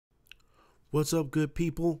What's up, good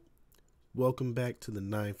people? Welcome back to the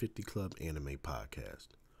 950 Club Anime Podcast.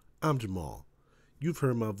 I'm Jamal. You've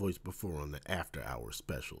heard my voice before on the After Hours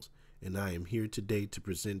specials, and I am here today to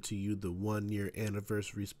present to you the 1-year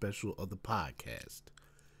anniversary special of the podcast.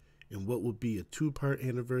 In what will be a 2-part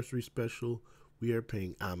anniversary special, we are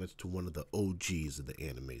paying homage to one of the OGs of the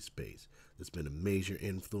anime space that's been a major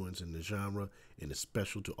influence in the genre and is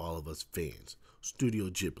special to all of us fans, Studio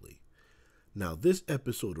Ghibli. Now, this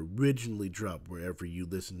episode originally dropped wherever you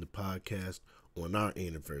listen to podcasts on our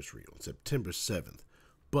anniversary on September 7th,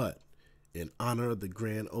 but in honor of the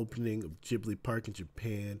grand opening of Ghibli Park in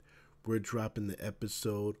Japan, we're dropping the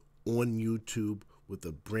episode on YouTube with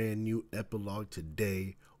a brand new epilogue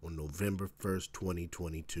today on November 1st,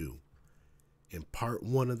 2022. In part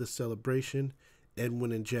 1 of the celebration,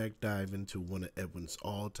 Edwin and Jack dive into one of Edwin's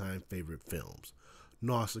all-time favorite films,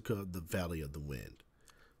 Nausicaa, the Valley of the Wind.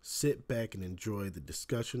 Sit back and enjoy the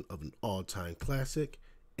discussion of an all-time classic,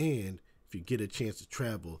 and if you get a chance to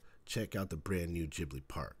travel, check out the brand new Ghibli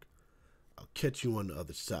Park. I'll catch you on the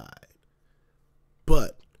other side.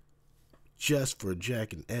 But just for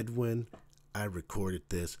Jack and Edwin, I recorded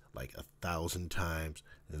this like 1,000 times,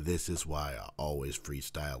 and this is why I always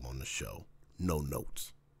freestyle on the show. No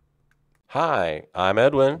notes. Hi, I'm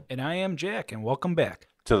Edwin. And I am Jack, and welcome back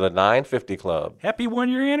to the 950 Club. Happy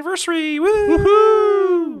 1-year anniversary! Woo!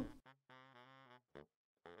 Woohoo!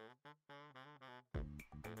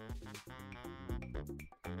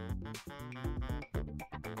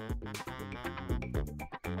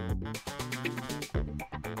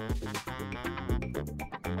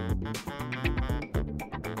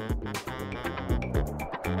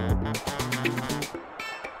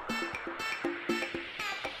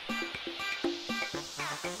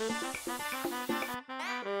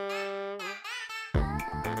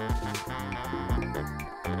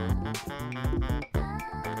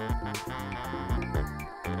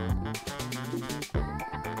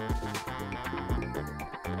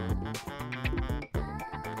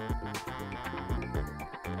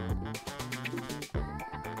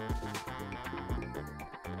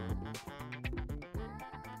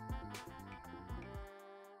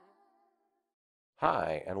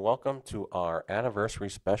 Hi, and welcome to our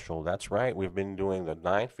anniversary special. That's right, we've been doing the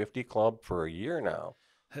 950 Club for a year now.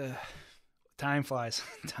 Time flies.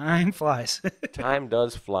 Time flies. Time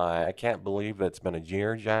does fly. I can't believe that it's been a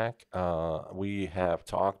year, Jack. We have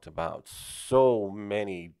talked about so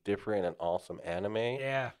many different and awesome anime.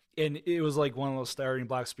 Yeah. And it was like one of those starting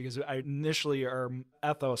blocks because initially our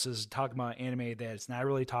ethos is talking about anime that it's not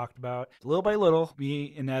really talked about. Little by little,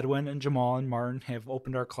 me and Edwin and Jamal and Martin have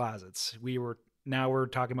opened our closets. Now we're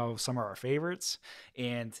talking about some of our favorites,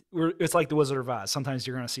 and it's like the Wizard of Oz. Sometimes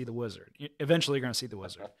you're going to see the wizard. Eventually, you're going to see the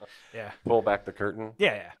wizard. Yeah. Pull back the curtain.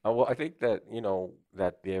 Yeah. Well, I think that,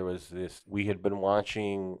 that there was this, we had been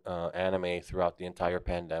watching anime throughout the entire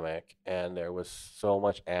pandemic, and there was so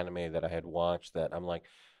much anime that I had watched that I'm like,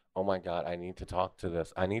 oh my God, I need to talk to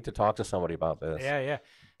this. I need to talk to somebody about this. Yeah.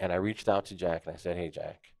 And I reached out to Jack, and I said, hey,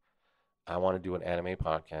 Jack, I want to do an anime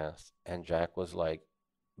podcast. And Jack was like,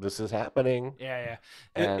 this is happening. Yeah.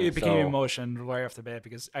 It became emotion right off the bat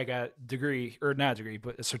because I got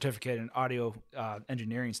a certificate in audio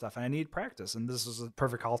engineering stuff, and I need practice, and this is a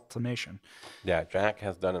perfect automation. Yeah, Jack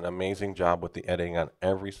has done an amazing job with the editing on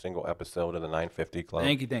every single episode of the 950 Club.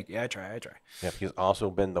 Thank you. I try. Yep, he's also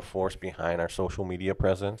been the force behind our social media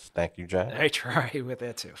presence. Thank you, Jack. I try with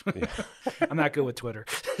that too. Yeah. I'm not good with Twitter.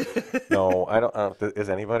 No, I don't. Is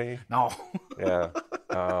anybody? No. Yeah.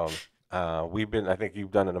 I think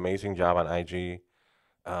you've done an amazing job on IG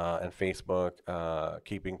and Facebook,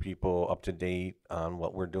 keeping people up to date on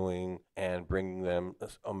what we're doing and bringing them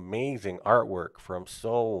this amazing artwork from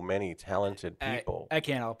so many talented people. I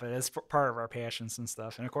can't help it. It's part of our passions and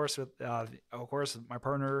stuff. And of course, my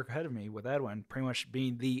partner ahead of me with Edwin, pretty much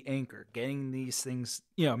being the anchor, getting these things,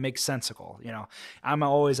 make sensical. I'm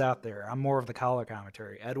always out there. I'm more of the color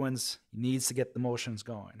commentary. Edwin's needs to get the motions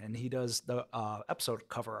going, and he does the episode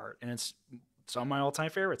cover art, and it's some of my all-time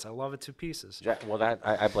favorites. I love it to pieces. Jack, well,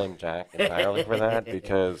 I blame Jack entirely for that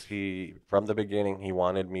because from the beginning, he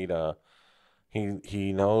wanted me to.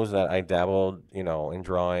 He knows that I dabbled, in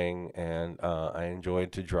drawing, and I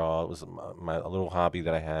enjoyed to draw. It was a little hobby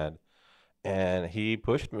that I had, and he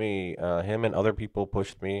pushed me. Him and other people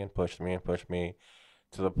pushed me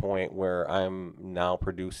to the point where I'm now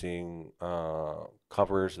producing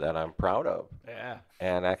covers that I'm proud of. Yeah.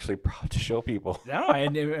 And actually proud to show people. No,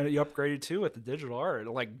 and you upgraded too with the digital art.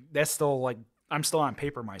 Like that's still like I'm still on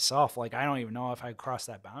paper myself. Like I don't even know if I crossed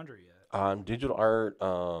that boundary yet. Digital art,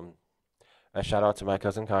 A shout out to my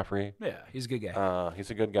cousin Caffrey. Yeah, he's a good guy.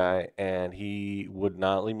 He's a good guy, and he would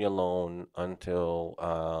not leave me alone until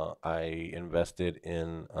I invested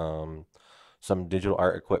in some digital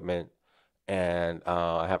art equipment. And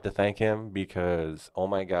I have to thank him because, oh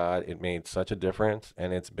my God, it made such a difference.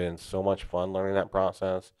 And it's been so much fun learning that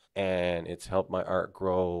process. And it's helped my art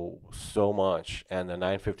grow so much. And the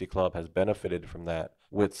 950 Club has benefited from that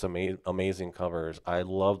with some amazing covers. I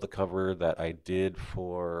love the cover that I did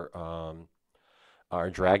for our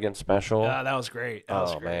Dragon special. That was great. That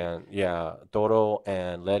was Oh great. man, yeah, Toro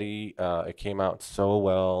and Letty, it came out so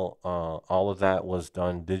well. All of that was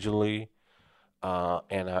done digitally,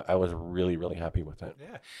 and I was really, really happy with it.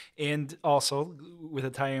 Yeah. And also, with a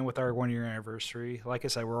tie in with our 1 year anniversary, like I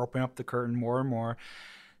said, we're opening up the curtain more and more.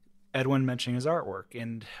 Edwin mentioning his artwork.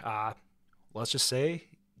 And let's just say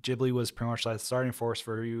Ghibli was pretty much the starting force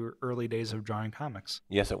for your early days of drawing comics.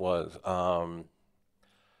 Yes, it was.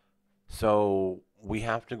 So we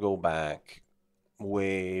have to go back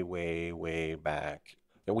way, way, way back.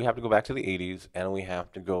 And we have to go back to the 80s, and we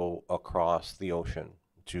have to go across the ocean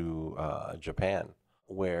to Japan,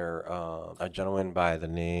 where a gentleman by the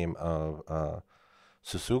name of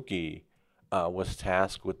Suzuki was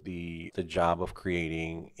tasked with the job of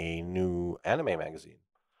creating a new anime magazine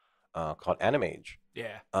called Animage.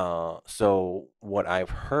 Yeah. So what I've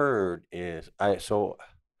heard is I've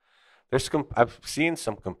seen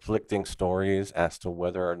some conflicting stories as to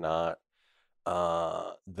whether or not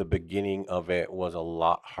the beginning of it was a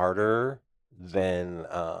lot harder than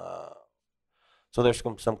so there's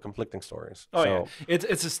some conflicting stories. Oh, So yeah.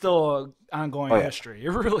 It's still an ongoing Oh, yeah. history. It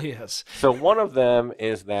really is. so one of them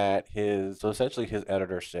is that essentially his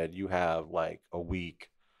editor said you have like a week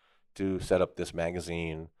to set up this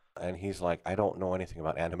magazine, and he's like, I don't know anything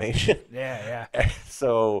about animation. Yeah, And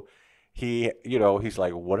so he's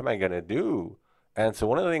like, what am I gonna do? And so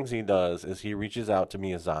one of the things he does is he reaches out to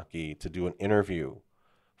Miyazaki to do an interview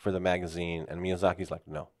for the magazine, and Miyazaki's like,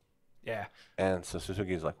 no. yeah. And so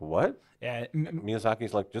Suzuki's like, what? Yeah.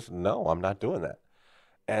 Miyazaki's like, just no, I'm not doing that.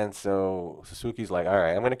 And so Suzuki's like, all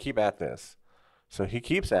right, I'm gonna keep at this. So he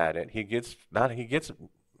keeps at it. He gets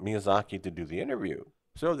Miyazaki to do the interview.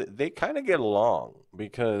 So they kind of get along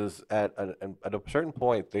because at a certain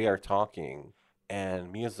point they are talking,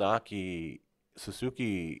 and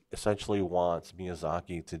Suzuki essentially wants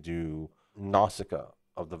Miyazaki to do Nausicaa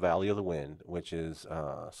of the Valley of the Wind, which is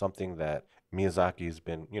something that Miyazaki's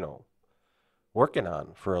been, working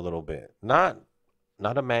on for a little bit. Not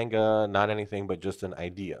a manga, not anything, but just an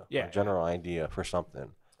idea, Yeah. a general idea for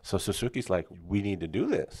something. So Suzuki's like, we need to do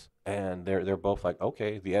this, and they're both like,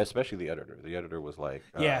 okay. Especially the editor. The editor was like,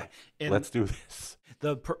 Yeah. And let's do this.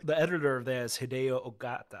 the editor of that is Hideo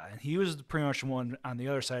Ogata, and he was pretty much the one on the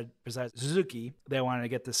other side besides Suzuki that wanted to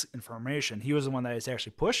get this information. He was the one that is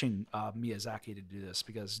actually pushing Miyazaki to do this,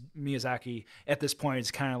 because Miyazaki at this point has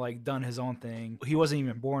kind of like done his own thing. He wasn't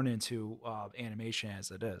even born into animation as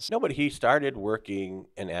it is. No, but he started working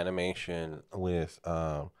in animation with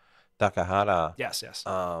Takahata, Yes.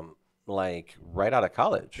 like right out of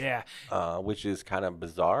college. Yeah. Which is kind of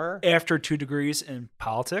bizarre. After 2 degrees in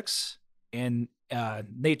politics and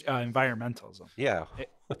environmentalism. Yeah.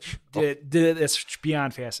 It's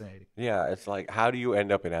beyond fascinating. Yeah, it's like, how do you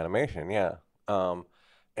end up in animation? Yeah.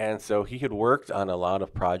 And so he had worked on a lot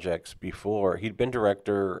of projects before. He'd been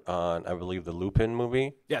director on, I believe, the Lupin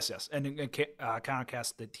movie, Yes. And kind of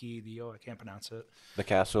cast the T, the O, I can't pronounce it. the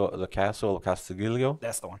Castle of Castiglio.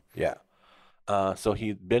 That's the one. Yeah. So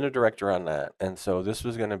he'd been a director on that, and so this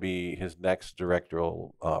was going to be his next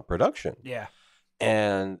directorial production. Yeah.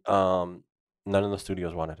 And none of the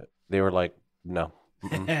studios wanted it. They were like, no,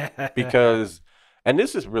 because, and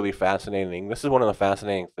this is really fascinating. This is one of the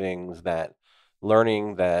fascinating things that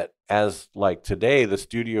learning that as like today, the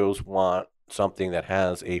studios want something that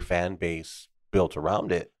has a fan base built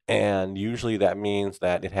around it, and usually that means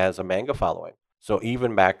that it has a manga following. So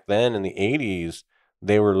even back then in the 80s,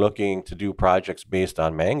 they were looking to do projects based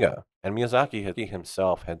on manga. And Miyazaki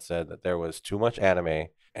himself had said that there was too much anime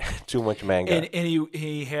and too much manga. And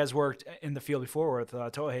he has worked in the field before with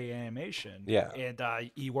Toei Animation. Yeah. And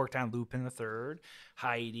he worked on Lupin the Third,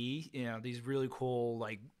 Heidi, these really cool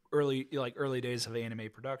early days of anime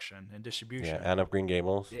production and distribution. Yeah, Anne of Green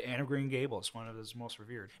Gables. Yeah, Anne of Green Gables, one of his most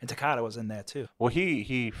revered. And Takata was in that too. Well,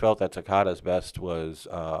 he felt that Takata's best was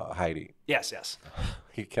Heidi. Yes.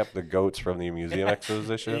 He kept the goats from the museum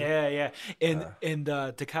exposition. Yeah. And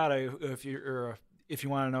Takata, if you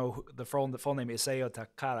want to know the full name, Isao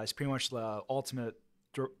Takata, is pretty much the ultimate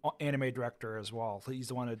anime director as well. He's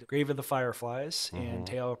the one that did Grave of the Fireflies and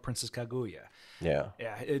Tale of Princess Kaguya. Yeah.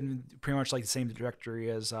 Yeah, and pretty much like the same trajectory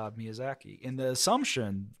as Miyazaki. And the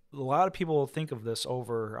assumption, a lot of people think of this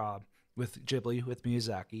over with Ghibli, with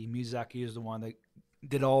Miyazaki. Miyazaki is the one that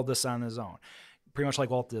did all this on his own. Pretty much like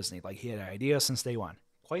Walt Disney. Like, he had an idea since day one.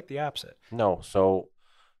 Quite the opposite. No, so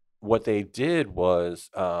what they did was,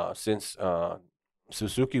 since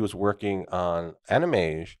Suzuki was working on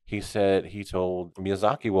Animage, he told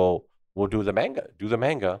Miyazaki, well, we'll do the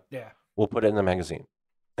manga. Yeah. We'll put it in the magazine.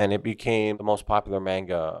 And it became the most popular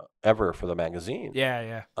manga ever for the magazine. Yeah,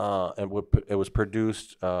 yeah. And it was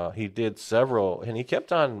produced, he did several, and he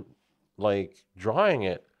kept on, like, drawing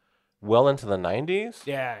it well into the 90s.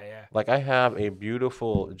 Yeah, yeah. Like, I have a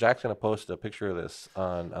beautiful, Jack's going to post a picture of this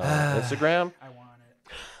on Instagram. I want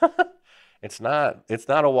it. It's not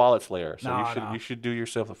a wallet slayer, so No, you should do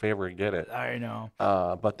yourself a favor and get it. I know.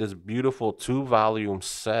 But this beautiful 2-volume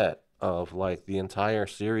set of, like, the entire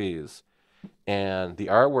series, and the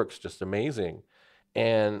artwork's just amazing.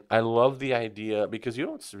 And I love the idea, because you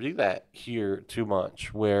don't see that here too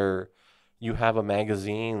much, where you have a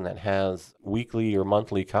magazine that has weekly or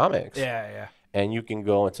monthly comics. Yeah, yeah. And you can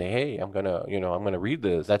go and say, hey, I'm gonna read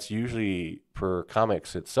this. That's usually for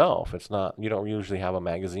comics itself. It's not, you don't usually have a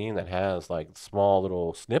magazine that has, like, small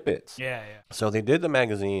little snippets. Yeah, yeah. So they did the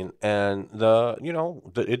magazine, and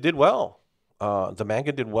it did well. The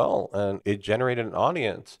manga did well, and it generated an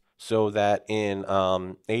audience. So that in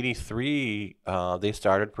 '83, they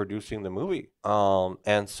started producing the movie.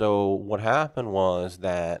 And so what happened was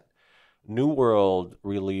that New World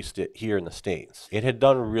released it here in the States. It had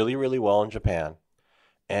done really, really well in Japan,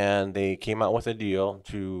 and they came out with a deal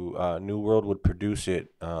to New World would produce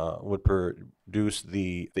it, would produce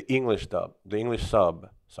the English sub,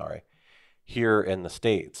 here in the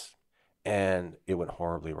States, and it went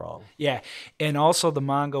horribly wrong. Yeah, and also the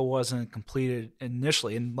manga wasn't completed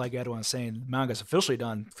initially, and like Edwin was saying, the manga's officially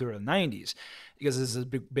done through the 90s, because this is a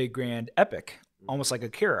big grand epic, almost like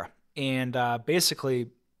Akira. And basically,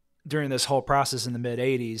 during this whole process in the mid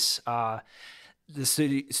 80s, the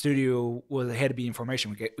studio had to be in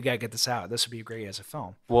formation. We got to get this out. This would be great as a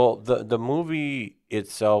film. Well, the movie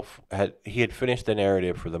itself he had finished the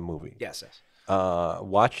narrative for the movie. Yes, yes.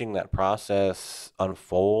 Watching that process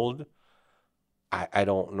unfold, I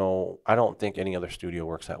don't know. I don't think any other studio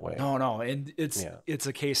works that way. No, and it's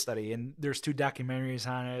a case study, and there's 2 documentaries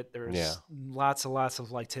on it. There's lots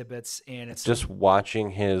of like tidbits, and it's just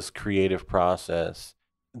watching his creative process.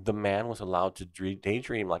 The man was allowed to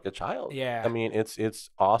daydream like a child. Yeah. I mean, it's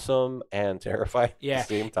awesome and terrifying at the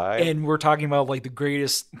same time. And we're talking about, like, pretty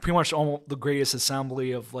much almost the greatest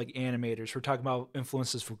assembly of, like, animators. We're talking about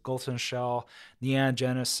influences from Ghost in the Shell, Neon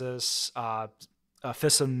Genesis,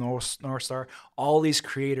 Fist of the North Star. All these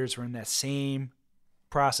creators were in that same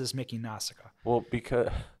process making Nausicaa. Well,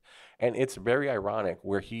 and it's very ironic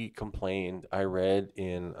where he complained, I read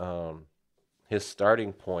in his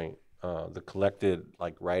starting point, the collected,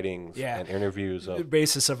 like, writings and interviews of the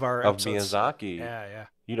basis of our episodes. Miyazaki. Yeah.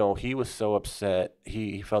 You know, he was so upset.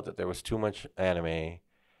 He felt that there was too much anime,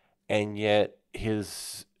 and yet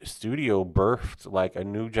his studio birthed, like, a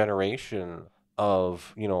new generation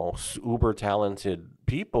of, uber talented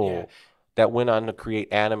people that went on to create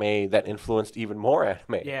anime that influenced even more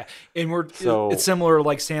anime. Yeah, and it's similar,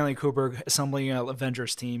 like Stanley Kubrick assembling an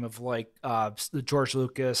Avengers team of, like, George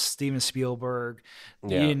Lucas, Steven Spielberg,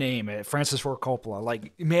 you name it, Francis Ford Coppola.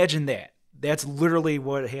 Like, imagine that. That's literally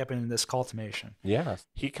what happened in this cultivation. Yeah,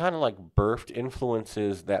 he kind of, like, birthed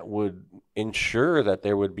influences that would ensure that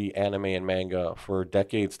there would be anime and manga for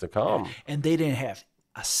decades to come. Yeah. And they didn't have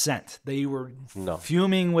a cent. They were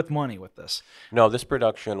fuming with money with this. No, this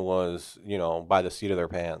production was, by the seat of their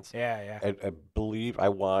pants. Yeah. I believe I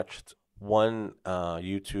watched one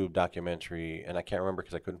YouTube documentary, and I can't remember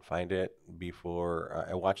because I couldn't find it before.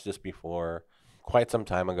 I watched this before quite some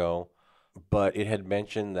time ago, but it had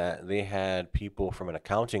mentioned that they had people from an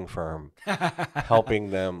accounting firm helping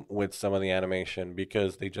them with some of the animation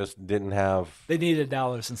because they just didn't have... They needed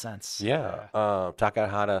dollars and cents. Yeah.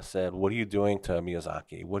 Takahata said, what are you doing to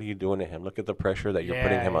Miyazaki? What are you doing to him? Look at the pressure that you're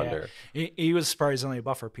putting him under. He was surprisingly a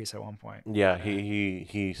buffer piece at one point. Yeah,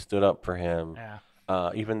 he stood up for him.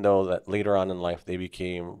 Yeah. Even though that later on in life they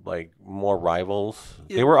became, like, more rivals.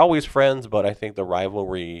 They were always friends, but I think the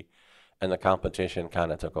rivalry and the competition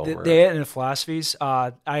kind of took over. That and the philosophies.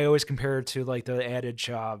 I always compare it to, like, the adage,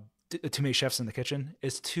 too many chefs in the kitchen.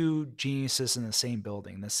 It's 2 geniuses in the same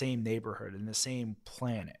building, the same neighborhood, and the same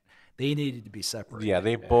planet. They needed to be separate. Yeah,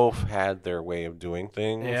 they both had their way of doing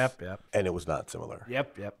things. Yep. And it was not similar.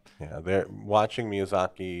 Yep. Yeah, watching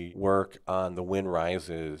Miyazaki work on The Wind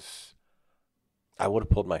Rises, I would have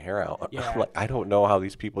pulled my hair out. Yeah. Like, I don't know how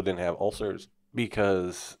these people didn't have ulcers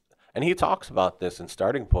because, and he talks about this in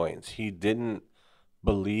Starting Points. He didn't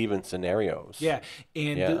believe in scenarios. Yeah,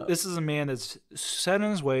 and Yeah. this is a man that's set in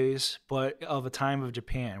his ways, but of a time of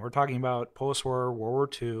Japan. We're talking about post-war, World War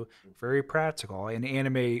II, very practical, and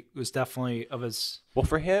anime was definitely of his. Well,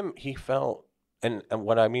 for him, he felt, and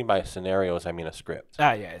what I mean by scenarios, I mean a script.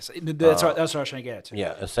 Yes, that's what I was trying to get at. Too.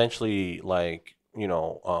 Yeah, essentially, like,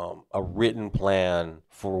 a written plan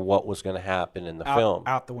for what was going to happen in the film.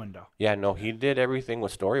 Out the window. Yeah, no, he did everything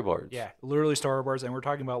with storyboards. Yeah, literally storyboards, and we're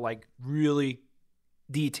talking about like really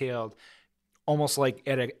detailed, almost like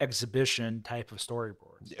at an exhibition type of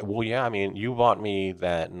storyboards. Well, yeah, I mean, you bought me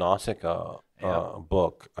that Nausicaa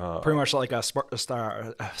book. Pretty much like a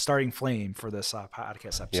starting flame for this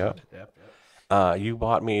podcast episode. Yep. You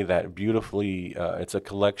bought me that beautifully. It's a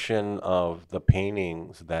collection of the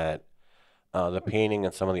paintings that, the painting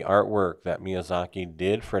and some of the artwork that Miyazaki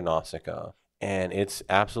did for Nausicaa, and it's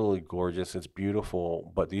absolutely gorgeous. It's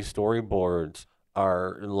beautiful, but these storyboards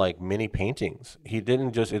are like mini paintings. He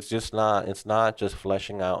didn't just. It's not just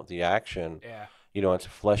fleshing out the action. Yeah. It's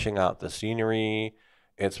fleshing out the scenery.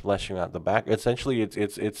 It's fleshing out the back. Essentially,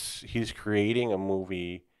 he's creating a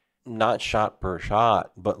movie, not shot per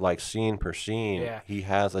shot, but like scene per scene. Yeah. He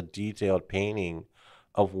has a detailed painting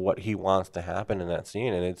of what he wants to happen in that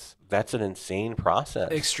scene, and that's an insane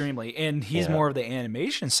process. Extremely. And he's more of the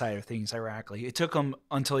animation side of things, ironically. It took him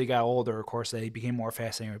until he got older, of course, that he became more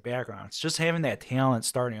fascinated with backgrounds. Just having that talent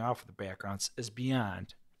starting off with the backgrounds is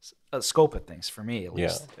beyond a scope of things for me, at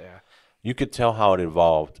least. Yeah. You could tell how it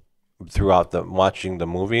evolved throughout watching the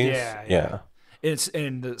movies. Yeah. It's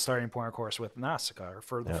in the starting point, of course, with Nausicaa,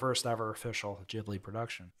 for the first ever official Ghibli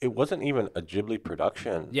production. It wasn't even a Ghibli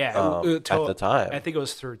production at the time. I think it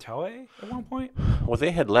was through Toei at one point. Well, they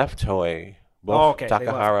had left Toei. Both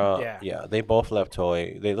Takahara, they both left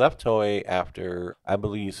Toei. They left Toei after, I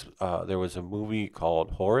believe, there was a movie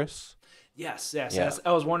called Horus. Yes.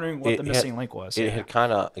 I was wondering what the missing link was. It had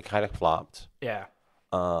kind of flopped. Yeah.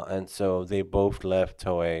 And so they both left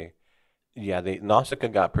Toei. Yeah, Nausicaa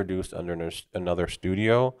got produced under another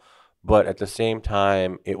studio, but at the same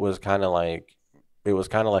time, it was kind of like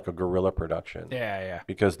a guerrilla production. Yeah.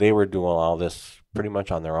 Because they were doing all this pretty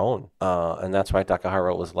much on their own, and that's why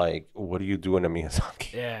Takahara was like, "What are you doing to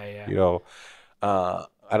Miyazaki?" Yeah.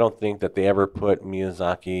 I don't think that they ever put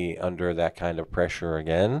Miyazaki under that kind of pressure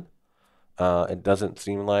again. It doesn't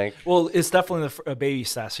seem like. Well, it's definitely a baby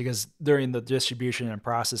steps, because during the distribution and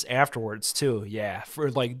process afterwards too. Yeah,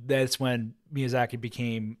 that's when Miyazaki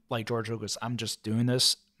became like George Lucas. I'm just doing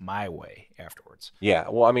this my way afterwards. Yeah,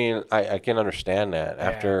 well, I mean, I can understand that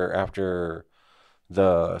after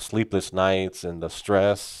the sleepless nights and the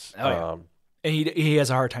stress. And he has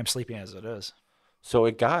a hard time sleeping as it is. So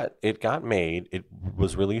it got made. It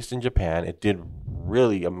was released in Japan. It did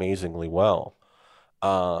really amazingly well.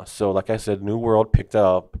 So like I said, New World picked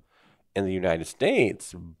up in the United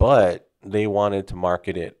States, but they wanted to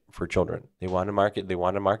market it for children. They wanted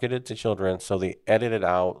to market it to children, so they edited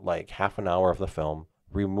out like half an hour of the film,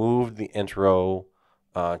 removed the intro,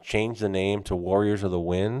 changed the name to Warriors of the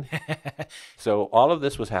Wind. So all of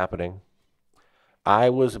this was happening. I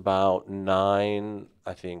was about 9,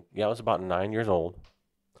 I think. Yeah, I was about 9 years old.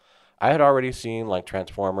 I had already seen like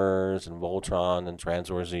Transformers and Voltron and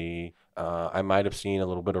Transwar Z. I might have seen a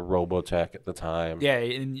little bit of Robotech at the time. Yeah,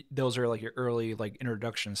 and those are like your early like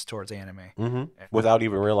introductions towards anime. Mm-hmm. Without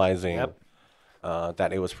even realizing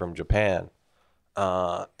that it was from Japan.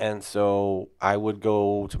 And so I would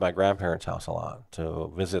go to my grandparents' house a lot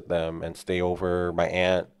to visit them and stay over. My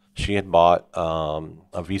aunt, she had bought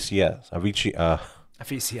a VCS, a VCS.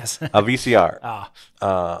 A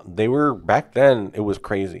VCR. They were, back then, it was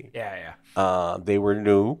crazy. Yeah. They were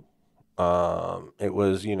new. It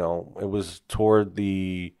was, it was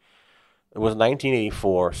it was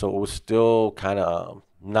 1984, so it was still kind of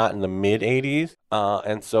not in the mid 80s.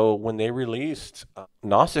 And so when they released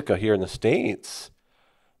Nausicaa here in the States,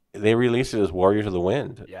 they released it as Warriors of the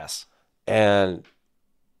Wind. Yes. And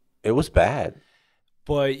it was bad.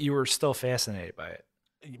 But you were still fascinated by it.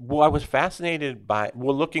 Well, I was fascinated by,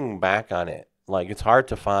 looking back on it, like it's hard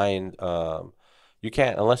to find, you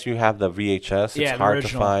can't, unless you have the VHS, it's hard to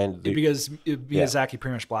find. Because Miyazaki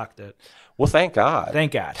pretty much blocked it. Well, thank God.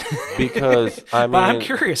 Thank God. Because, I mean. But I'm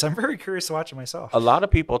curious. I'm very curious to watch it myself. A lot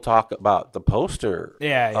of people talk about the poster.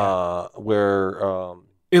 Yeah. Where.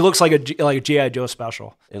 It looks like a G.I. Joe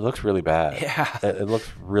special. It looks really bad. Yeah. It looks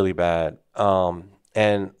really bad.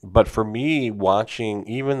 But for me, watching,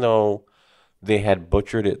 even though they had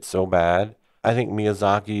butchered it so bad, I think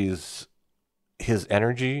Miyazaki's, his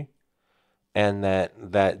energy, and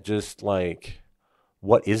that just like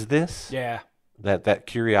what is this? Yeah. That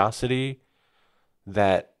curiosity,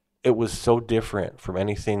 that it was so different from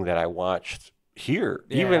anything that I watched here.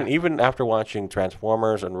 Yeah. Even after watching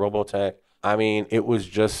Transformers and Robotech, I mean, it was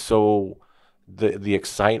just so the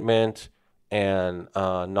excitement and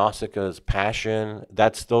Nausicaa's passion.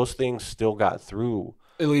 Those things still got through.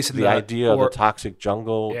 At least in The idea of the or- toxic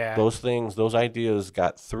jungle, Yeah. those ideas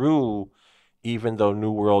got through, even though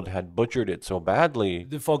New World had butchered it so badly.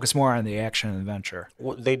 they focus more on the action and adventure.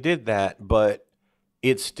 Well, they did that, but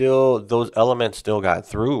it's still, those elements still got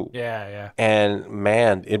through. Yeah, yeah. And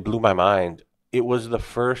man, it blew my mind. It was the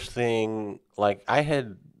first thing, like I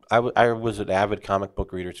was an avid comic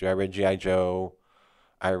book reader too. I read G.I. Joe,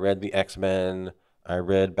 I read the X-Men, I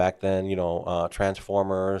read back then,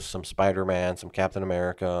 Transformers, some Spider-Man, some Captain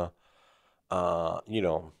America, a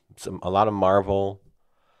lot of Marvel,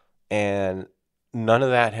 and none of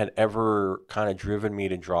that had ever kind of driven me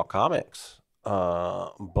to draw comics.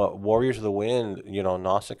 But Warriors of the Wind,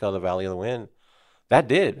 Nausicaa, the Valley of the Wind, that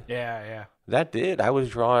did. Yeah, yeah. That did. I was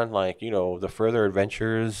drawing the further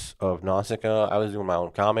adventures of Nausicaa. I was doing my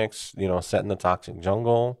own comics, set in the toxic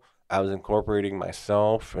jungle. I was incorporating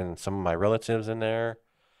myself and some of my relatives in there.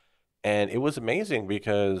 And it was amazing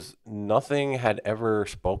because nothing had ever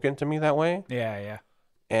spoken to me that way. Yeah, yeah.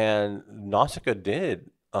 And Nausicaa did.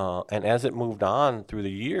 And as it moved on through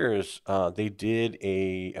the years, they did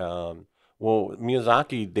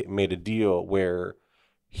Miyazaki made a deal where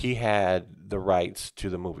he had the rights to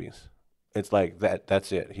the movies. It's like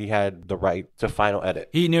that's it. He had the right to final edit.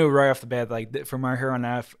 He knew right off the bat, like, from our here on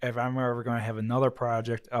out, if I'm ever going to have another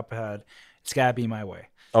project up ahead, it's got to be my way.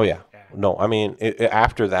 Oh yeah. No, I mean,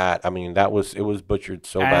 after that, I mean, it was butchered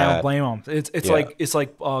so bad. I don't blame him. It's Yeah.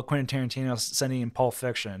 like Quentin Tarantino sending in Pulp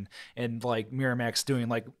Fiction and like Miramax doing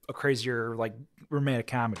like a crazier like romantic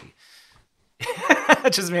comedy.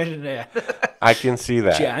 Just imagine that. I can see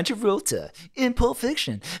that. John Travolta in Pulp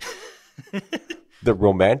Fiction. The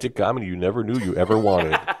romantic comedy you never knew you ever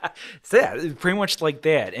wanted. It's that, pretty much like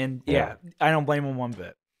that. And yeah, I don't blame him one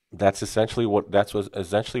bit. That's essentially what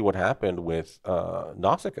happened with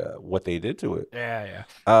Nausicaa. What they did to it. Yeah,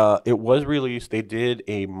 yeah. It was released. They did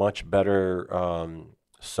a much better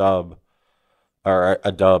sub or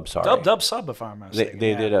a dub. Sorry, Dub sub, if I'm not mistaken.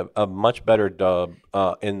 They did a much better dub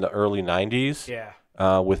in the early '90s.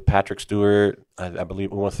 Yeah. With Patrick Stewart, I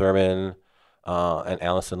believe Uma Thurman, and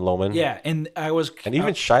Alison Lohman. Yeah, and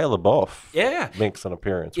even Shia LaBeouf. Yeah. Makes an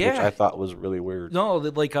appearance, which Yeah. I thought was really weird. No,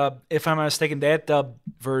 like if I'm not mistaken, that dub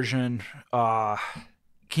version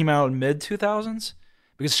came out in mid 2000s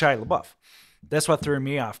because Shia LaBeouf. That's what threw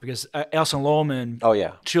me off because Alison Lohman. Oh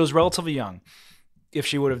yeah, she was relatively young. If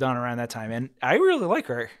she would have done around that time, and I really like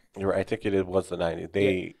her. You're right. I think it was the '90s.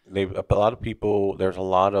 They a lot of people. There's a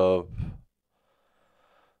lot of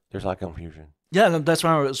confusion. Yeah, that's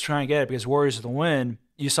why I was trying to get it because Warriors of the Wind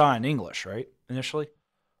you saw in English, right? Initially.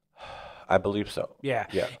 I believe so. Yeah.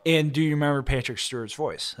 Yeah. And do you remember Patrick Stewart's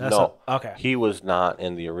voice? No. Okay. He was not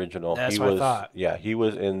in the original. That's he what was, I thought. Yeah, he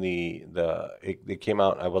was in it came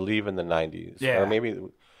out, I believe, in the '90s. Yeah. Or maybe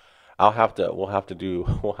we'll have to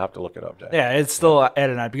look it up, Jack. Yeah, it's still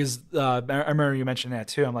added on because I remember you mentioned that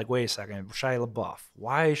too. I'm like, wait a second, Shia LaBeouf.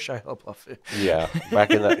 Why is Shia LaBeouf? Yeah.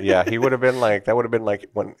 Back in he would have been like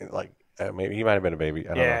when maybe he might have been a baby.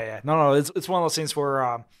 I don't know. Yeah. No, it's one of those things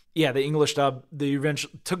where the English dub the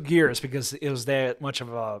eventually took years because it was that much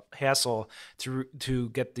of a hassle to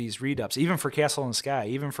get these redubs, even for Castle in the Sky,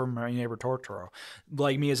 even for My Neighbor Totoro.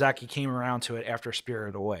 Like Miyazaki came around to it after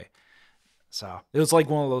Spirited Away. So it was like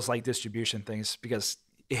one of those like distribution things because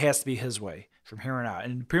it has to be his way from here on out,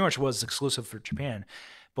 and pretty much was exclusive for Japan.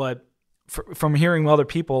 But from hearing other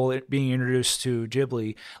people being introduced to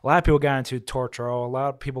Ghibli, a lot of people got into Totoro. A lot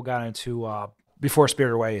of people got into before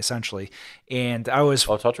Spirited Away, essentially. And I was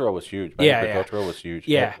Totoro was huge. Totoro was huge.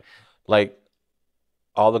 Yeah, like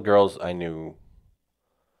all the girls I knew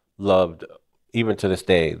loved. Even to this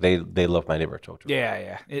day, they love My Neighbor Totoro.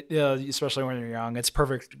 Yeah. Especially when you're young, it's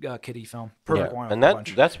perfect kiddie film. Perfect one. And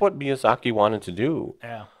that's what Miyazaki wanted to do.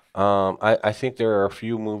 Yeah. I think there are a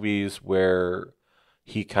few movies where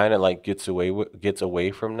he kind of like gets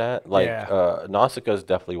away from that. Like Nausicaa is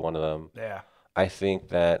definitely one of them. Yeah. I think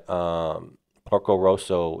that Porco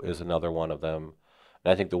Rosso is another one of them,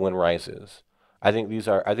 and I think The Wind Rises. I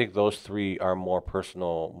think those three are more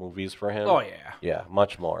personal movies for him. Oh yeah. Yeah,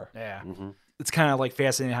 much more. Yeah. Mm-hmm. It's kind of like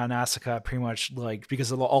fascinating how Nausicaa pretty much like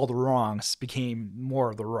because of all the wrongs became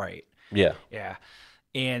more of the right. Yeah. Yeah.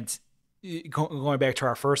 And going back to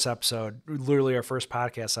our first episode, literally our first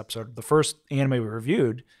podcast episode, the first anime we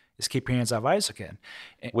reviewed is Keep Your Hands Off Isaac.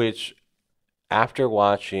 Which, after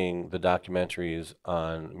watching the documentaries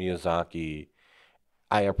on Miyazaki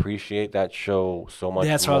I appreciate that show so much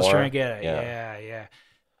That's more. what I was trying to get at. Yeah.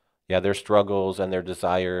 Yeah. Their struggles and their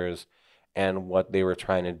desires and what they were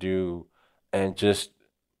trying to do, and just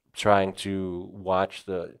trying to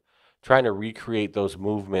trying to recreate those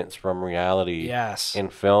movements from reality Yes. in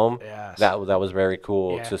film. Yes. That was very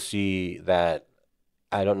cool Yeah. to see that.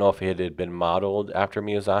 I don't know if it had been modeled after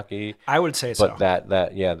Miyazaki, I would say but so.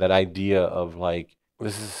 that idea of like,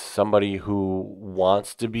 this is somebody who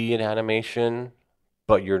wants to be in animation,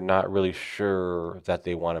 but you're not really sure that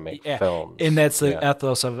they want to make Yeah. films. And that's the Yeah.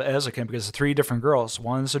 ethos of Ezokin, because the three different girls.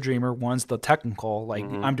 One's a dreamer, one's the technical, like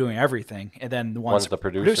I'm doing everything, and then One's the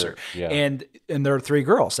producer. Yeah. And there are three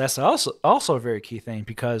girls. That's also a very key thing,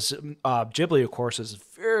 because Ghibli, of course, is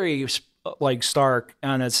very like stark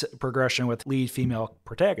on its progression with lead female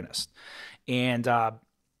protagonist, and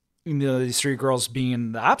these three girls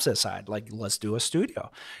being the opposite side, like, let's do a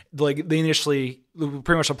studio. Like, pretty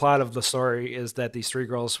much the plot of the story is that these three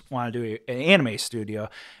girls want to do an anime studio,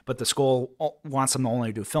 but the school wants them to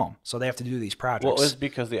only do film, so they have to do these projects. Well, it's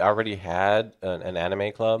because they already had an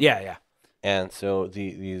anime club. Yeah. And so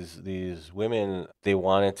these women, they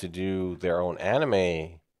wanted to do their own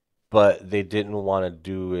anime, but they didn't want to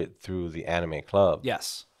do it through the anime club.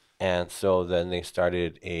 Yes. And so then they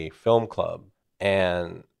started a film club,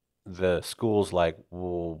 and the school's like,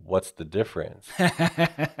 well, what's the difference?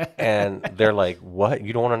 And they're like, what?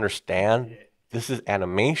 You don't understand? This is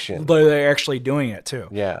animation. But they're actually doing it too.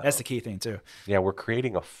 Yeah. That's the key thing too. Yeah, we're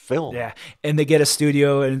creating a film. Yeah. And they get a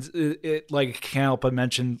studio, and it like, can't help but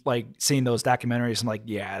mention, like, seeing those documentaries, and like,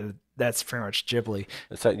 yeah, that's pretty much Ghibli.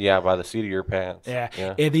 It's like, yeah, by the seat of your pants. Yeah.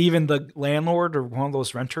 And even the landlord, or one of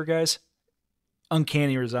those renter guys,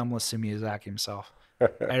 uncanny resemblance to Miyazaki himself.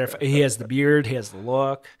 He has the beard, he has the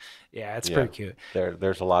look. Yeah, it's pretty cute.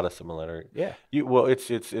 There's a lot of similarity. Yeah. Well, it's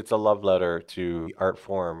a love letter to the art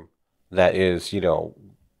form that is,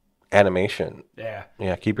 animation. Yeah.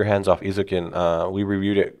 Yeah, keep your hands off Izukin. We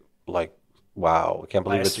reviewed it like, wow, I can't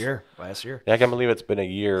believe Last year. Yeah, I can't believe it's been a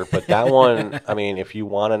year. But that one, I mean, if you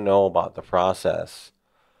want to know about the process,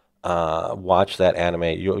 watch that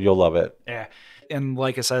anime. You'll love it. Yeah. And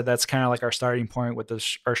like I said, that's kind of like our starting point with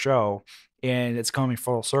our show. And it's coming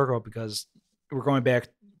full circle, because we're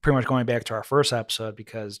pretty much going back to our first episode,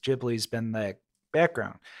 because Ghibli's been the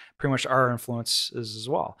background. Pretty much our influences as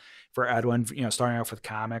well. For Edwin, starting off with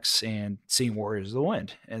comics and seeing Warriors of the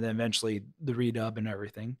Wind, and then eventually the redub and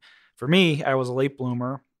everything. For me, I was a late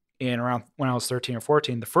bloomer, and around when I was 13 or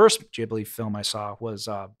 14, the first Ghibli film I saw was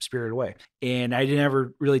Spirited Away. And I didn't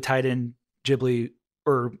ever really tied in Ghibli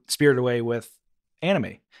or Spirited Away with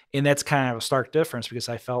anime. And that's kind of a stark difference, because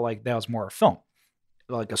I felt like that was more a film,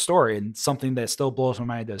 like a story, and something that still blows my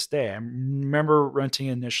mind to this day. I remember renting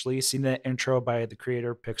initially, seeing that intro by the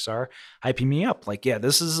creator of Pixar, hyping me up. Like, yeah,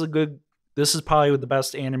 this is probably the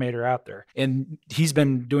best animator out there. And he's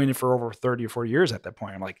been doing it for over 30 or 40 years at that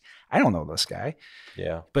point. I'm like, I don't know this guy.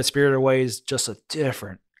 Yeah. But Spirited Away is just a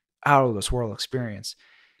different, out of this world experience.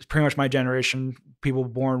 It's pretty much my generation, people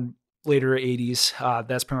born later 80s,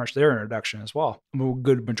 that's pretty much their introduction as well,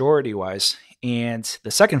 good majority wise. And the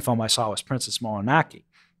second film I saw was Princess Mononoke.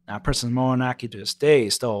 Now, Princess Mononoke to this day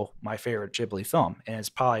is still my favorite Ghibli film, and it's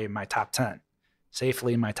probably in my top 10,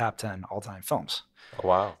 safely in my top 10 all-time films. Oh,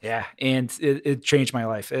 wow. Yeah, and it changed my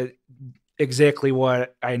life. Exactly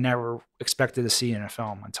what I never expected to see in a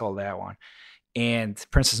film until that one. And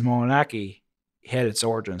Princess Mononoke had its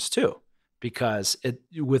origins too, because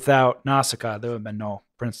without Nausicaa, there would have been no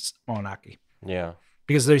Princess Mononoke. Yeah.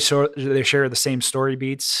 Because they share the same story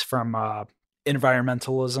beats, from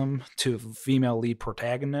environmentalism to female lead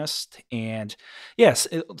protagonist, and yes,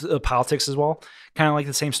 the politics as well, kind of like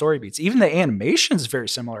the same story beats. Even the animation is very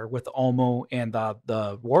similar with Olmo and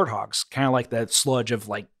the warthogs, kind of like that sludge of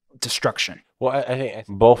like destruction. Well, I think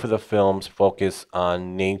both of the films focus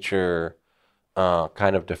on nature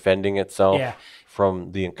kind of defending itself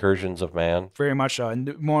from the incursions of man. Very much so. And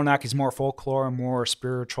Mononoke is more folklore and more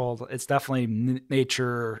spiritual. It's definitely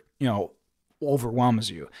nature, overwhelms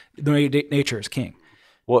you. Nature is king.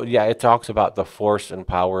 Well, yeah, it talks about the force and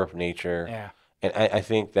power of nature. Yeah. And I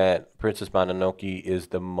think that Princess Mononoke is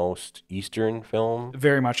the most Eastern film.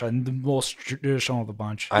 Very much so. And the most traditional of the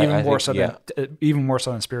bunch. Even more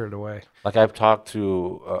so than Spirited Away. Like, I've talked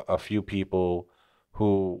to a few people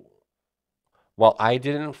who, while I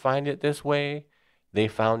didn't find it this way, they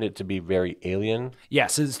found it to be very alien.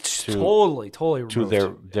 Yes, it's totally removed. to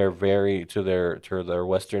their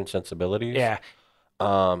Western sensibilities. Yeah.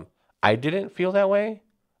 I didn't feel that way.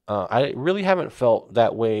 I really haven't felt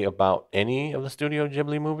that way about any of the Studio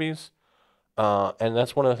Ghibli movies. And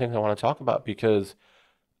that's one of the things I want to talk about, because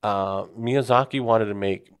Miyazaki wanted to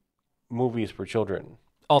make movies for children.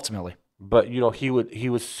 ultimately. But he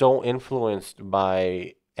was so influenced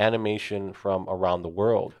by animation from around the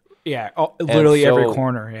world. Yeah, And literally every so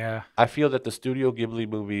corner. Yeah, I feel that the Studio Ghibli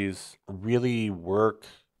movies really work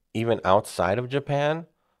even outside of Japan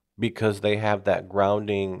because they have that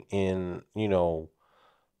grounding in,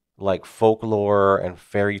 like folklore and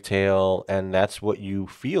fairy tale, and that's what you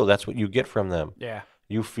feel, that's what you get from them. yeah,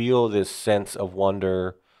 You feel this sense of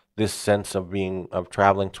wonder, this sense of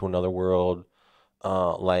traveling to another world,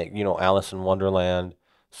 like Alice in Wonderland.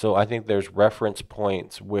 So I think there's reference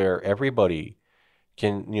points where everybody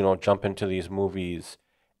can jump into these movies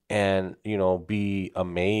and be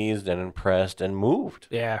amazed and impressed and moved.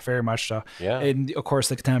 yeah, very much so. Yeah. And of course,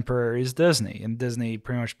 the contemporary is Disney, and Disney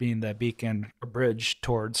pretty much being the beacon or bridge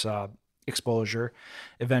towards exposure,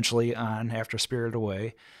 eventually on after Spirited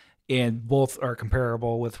Away. And both are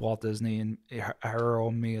comparable with Walt Disney and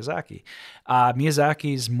Hayao Miyazaki.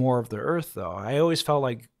 Miyazaki's more of the earth, though. I always felt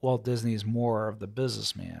like Walt Disney is more of the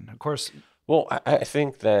businessman. Of course, Well, I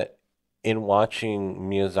think that in watching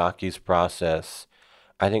Miyazaki's process,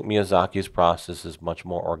 I think Miyazaki's process is much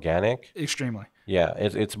more organic. extremely. Yeah,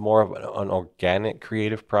 it's more of an organic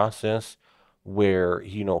creative process where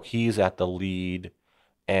he's at the lead,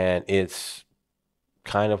 and it's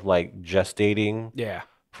kind of like gestating Yeah,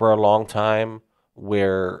 for a long time,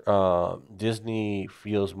 where Disney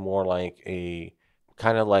feels more like a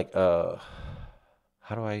kind of like a,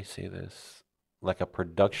 how do I say this? Like a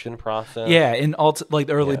production process. yeah. In like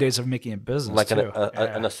the early Yeah. days of making a business Like too.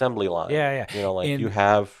 an assembly line. Yeah, yeah. Like And you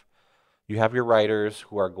have your writers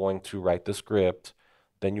who are going to write the script,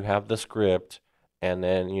 then you have the script, and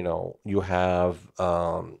then you have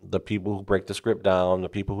the people who break the script down, the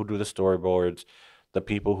people who do the storyboards, the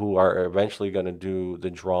people who are eventually going to do the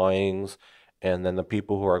drawings, and then the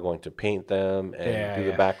people who are going to paint them and Yeah, do the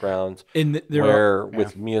yeah. backgrounds. and there Where are,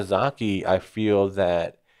 with Miyazaki, I feel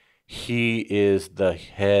that he is the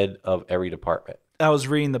head of every department. I was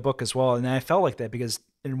reading the book as well, and I felt like that because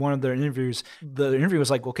in one of their interviews, the interview was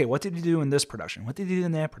like, okay, what did you do in this production? What did you do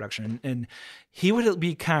in that production? And he would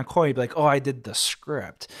be kind of coy, he'd be like, oh, I did the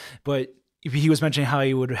script. But he was mentioning how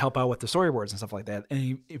he would help out with the storyboards and stuff like that. And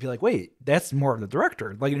he'd be like, wait, that's more of the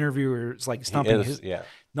director. Like an interviewer is like stumping his. Yeah.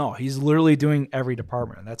 No, he's literally doing every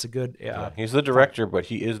department. That's a good. Yeah, he's the director, but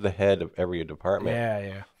he is the head of every department.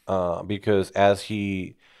 Yeah. Because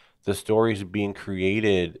the stories being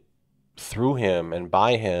created through him and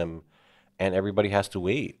by him, and everybody has to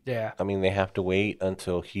wait. Yeah. I mean, they have to wait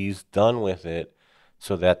until he's done with it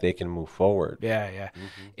so that they can move forward. Yeah.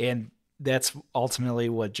 And that's ultimately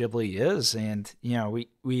what Ghibli is. And,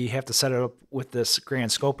 we have to set it up with this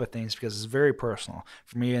grand scope of things because it's very personal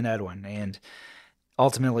for me and Edwin. And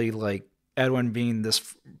ultimately, like Edwin being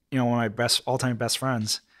this, one of my all-time best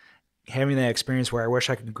friends, having that experience where I wish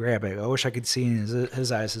I could grab it. I wish I could see in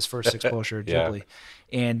his eyes his first exposure to Ghibli.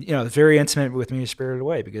 And, very intimate with me, Spirited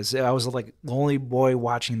Away, because I was like the only boy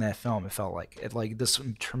watching that film. It felt like this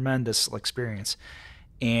tremendous experience.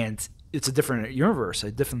 And it's a different universe,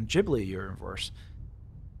 a different Ghibli universe.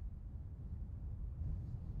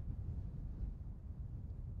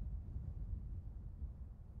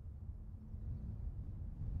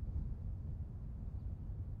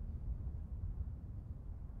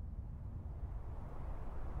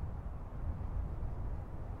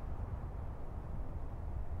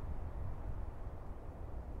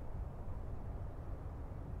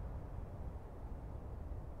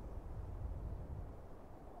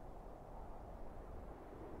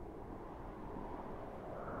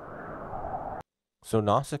 So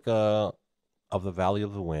Nausicaa of the Valley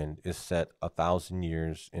of the Wind is set 1,000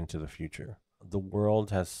 years into the future. The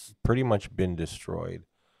world has pretty much been destroyed,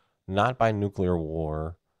 not by nuclear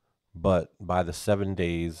war, but by the 7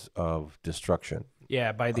 days of destruction.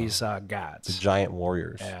 Yeah, by these The gods. giant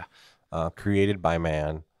warriors, created by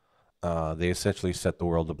man. They essentially set the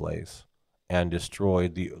world ablaze and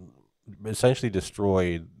essentially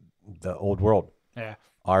destroyed the old world. Yeah.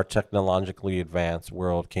 Our technologically advanced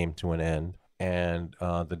world came to an end, and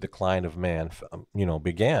the decline of man,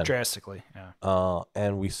 began. Drastically. Yeah.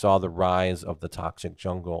 And we saw the rise of the toxic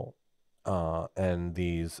jungle, and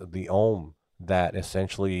the Ohm that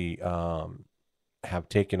essentially have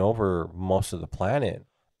taken over most of the planet.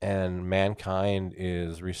 And mankind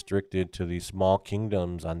is restricted to these small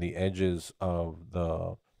kingdoms on the edges of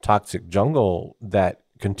the toxic jungle that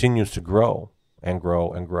continues to grow and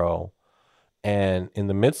grow and grow. And in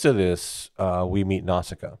the midst of this, we meet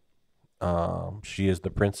Nausicaa. She is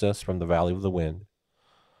the princess from the Valley of the Wind,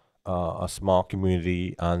 a small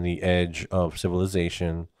community on the edge of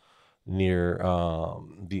civilization near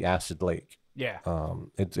the Acid Lake. Yeah.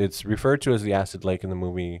 It's referred to as the Acid Lake in the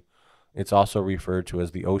movie. It's also referred to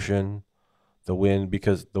as the ocean, the wind,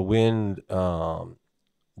 because the wind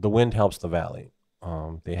helps the valley.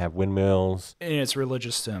 They have windmills. And it's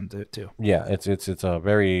religious to him too. Yeah, it's a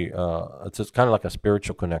very it's just kind of like a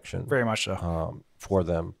spiritual connection. Very much so. For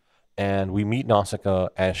them. And we meet Nausicaa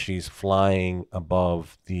as she's flying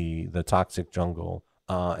above the toxic jungle,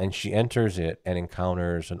 and she enters it and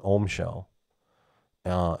encounters an ohm shell,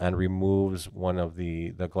 and removes one of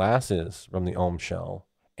the glasses from the ohm shell.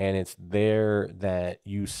 And it's there that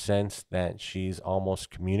you sense that she's almost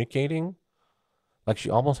communicating. Like she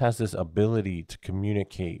almost has this ability to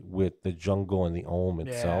communicate with the jungle and the ohm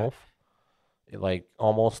itself. Like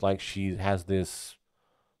almost like she has this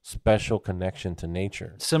special connection to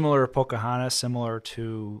nature. Similar to Pocahontas, similar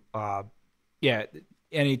to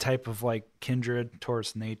any type of like kindred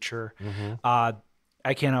towards nature. I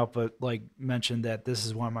can't help but like mention that this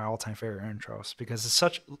is one of my all-time favorite intros because it's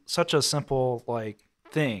such a simple like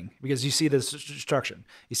thing, because you see this destruction,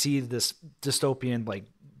 you see this dystopian like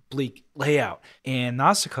bleak layout, and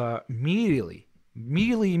Nausicaa immediately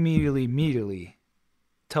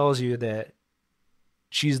tells you that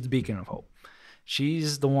she's the beacon of hope.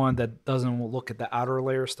 She's the one that doesn't look at the outer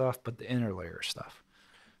layer stuff, but the inner layer stuff.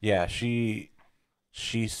 Yeah, she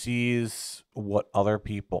sees what other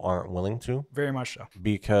people aren't willing to. Very much so.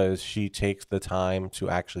 Because she takes the time to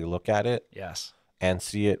actually look at it. Yes. And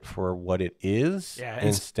see it for what it is. Yeah,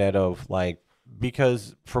 instead of like,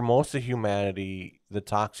 because for most of humanity, the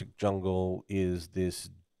toxic jungle is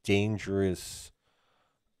this dangerous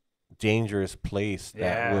place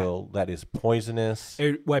that is poisonous.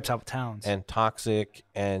 It wipes out towns. And toxic,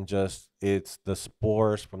 and just it's the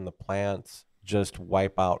spores from the plants just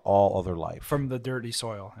wipe out all other life from the dirty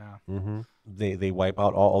soil. They wipe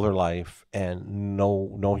out all other life, and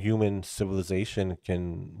no human civilization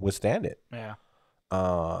can withstand it.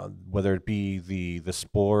 Whether it be the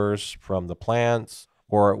spores from the plants,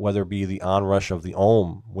 or whether it be the onrush of the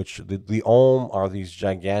ohm, which the ohm are these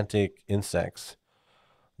gigantic insects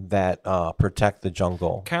that protect the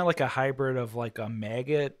jungle. Kind of like a hybrid of like a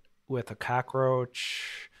maggot with a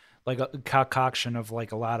cockroach, like a concoction of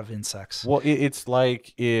like a lot of insects. Well, it's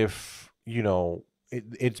like if,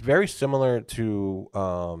 it's very similar to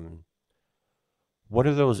what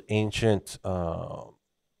are those ancient,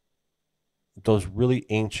 those really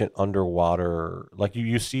ancient underwater, like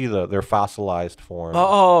you see their fossilized forms.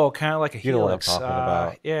 Oh, kind of like a helix. You know what I'm talking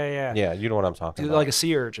about. Yeah, you know what I'm talking about. Like a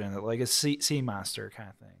sea urchin, like a sea monster kind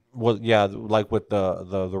of thing. Well, yeah, like with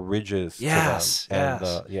the ridges. Yes, to them.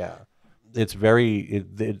 And it's very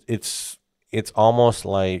it's almost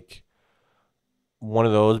like one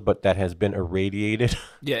of those, but that has been irradiated.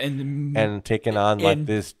 Yeah, and taken on like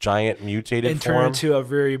this giant mutated and form. turned into a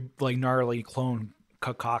very like gnarly clone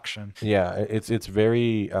concoction. Yeah, it's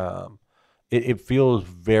very it feels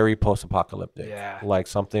very post-apocalyptic. Yeah, like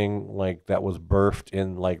something like that was birthed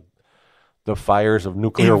in like the fires of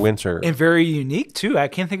nuclear winter, and very unique too. I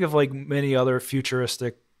can't think of like many other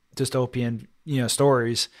futuristic dystopian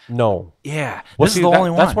stories. No. Yeah, this is the only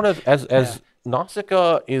one. That's one of as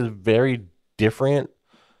Nausicaa is very different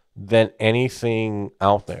than anything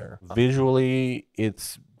out there. Visually,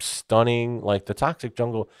 it's stunning. Like the toxic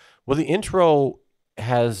jungle. Well, the intro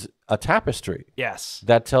has a tapestry. Yes.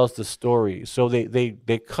 That tells the story. So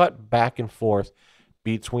they cut back and forth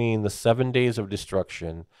between the 7 days of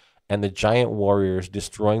destruction and the giant warriors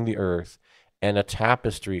destroying the earth and a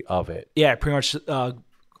tapestry of it. Yeah, pretty much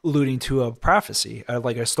alluding to a prophecy,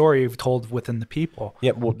 like a story told within the people.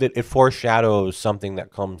 Yeah, well, it foreshadows something that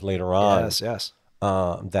comes later on. Yes.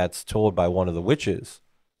 That's told by one of the witches.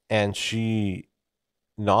 And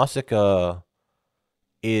Nausicaa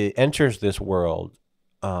enters this world.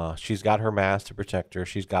 She's got her mask to protect her.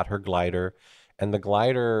 She's got her glider. And the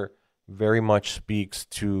glider very much speaks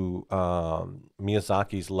to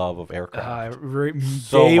Miyazaki's love of aircraft.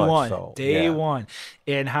 Day one.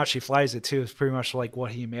 And how she flies it too is pretty much like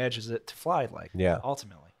what he imagines it to fly like. Yeah.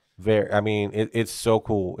 Ultimately. It's so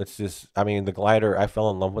cool. It's just, the glider, I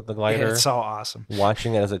fell in love with the glider. Yeah, it's so awesome.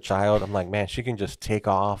 Watching it as a child, I'm like, man, she can just take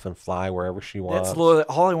off and fly wherever she wants. That's literally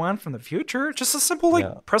all I want from the future. Just a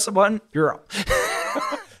simple, press a button, you're up.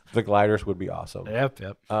 The gliders would be awesome. Yep.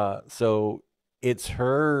 So it's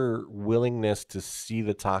her willingness to see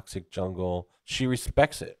the toxic jungle. She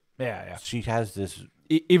respects it. Yeah. She has this,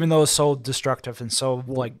 even though it's so destructive and so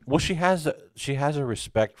like. Well, she has a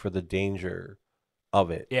respect for the danger of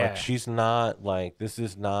it. Yeah. Like she's not like, this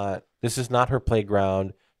is not her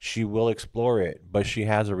playground. She will explore it, but she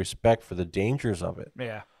has a respect for the dangers of it.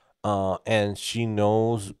 Yeah. And she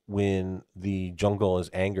knows when the jungle is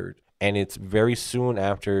angered. And it's very soon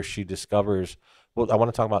after she discovers Well, I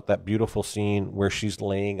want to talk about that beautiful scene where she's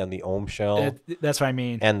laying on the Om shell, That's what I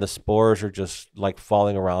mean. and the spores are just like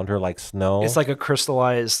falling around her like snow. It's like a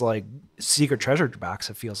crystallized like secret treasure box.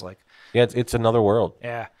 It feels like. Yeah, it's another world.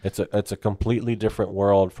 Yeah. It's a completely different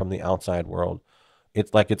world from the outside world.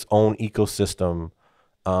 It's like its own ecosystem.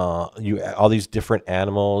 You all these different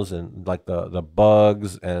animals and like the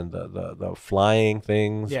bugs and the flying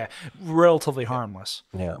things. Yeah, relatively harmless.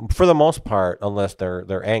 Yeah, for the most part, unless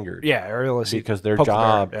they're angered. Yeah, or unless you Because their poke the bear,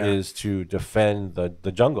 job yeah. is to defend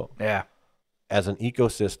the jungle. Yeah. As an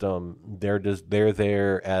ecosystem, they're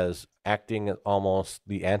there as acting as almost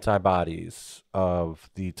the antibodies of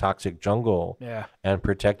the toxic jungle. Yeah. And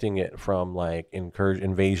protecting it from like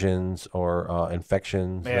invasions or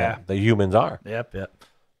infections Yeah. that the humans are. Yep.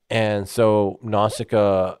 And so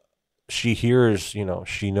Nausicaa, she hears,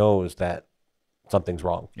 she knows that something's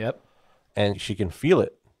wrong. Yep. And she can feel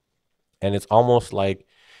it. And it's almost like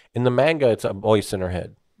in the manga, it's a voice in her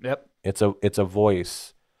head. Yep. It's a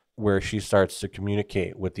voice where she starts to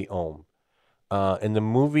communicate with the Om. In the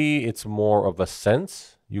movie, it's more of a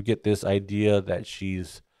sense. You get this idea that she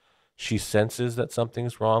senses that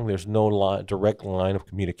something's wrong. There's no direct line of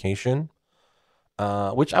communication,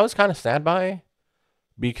 which I was kind of sad by,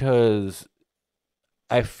 because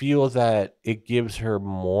I feel that it gives her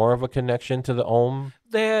more of a connection to the Om.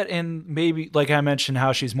 That, and maybe like I mentioned,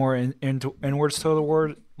 how she's more inwards to the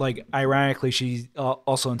word. Like ironically, she's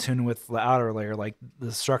also in tune with the outer layer, like the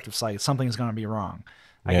destructive side. Something's going to be wrong.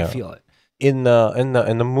 I can feel it. In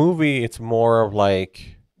the movie, it's more of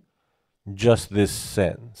like just this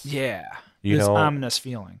sense. Yeah, this ominous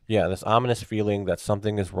feeling. Yeah, this ominous feeling that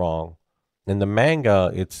something is wrong. In the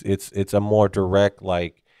manga, it's a more direct,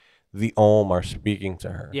 like the Om are speaking to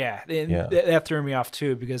her. Yeah, and that threw me off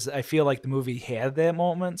too, because I feel like the movie had that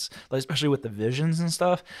moments, like especially with the visions and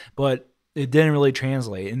stuff, but it didn't really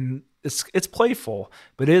translate. And it's playful,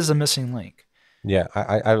 but it is a missing link. Yeah,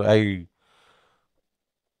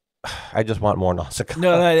 I just want more Nausicaa.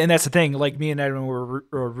 No, and that's the thing. Like me and Edwin were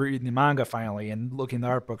reading the manga finally and looking at the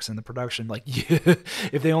art books and the production. Like,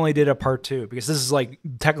 if they only did a part 2, because this is like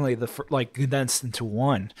technically like condensed into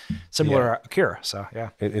one, similar to Akira. So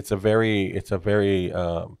yeah, it's a very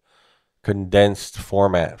condensed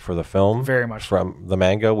format for the film. Very much from the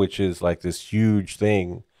manga, which is like this huge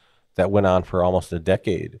thing that went on for almost a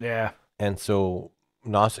decade. Yeah, and so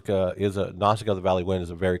Nausicaa the Valley Wind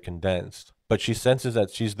is a very condensed. But she senses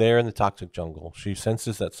that she's there in the toxic jungle. She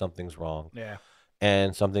senses that something's wrong. Yeah.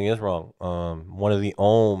 And something is wrong. One of the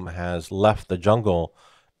Om has left the jungle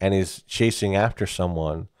and is chasing after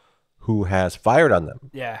someone who has fired on them.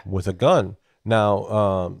 Yeah. With a gun.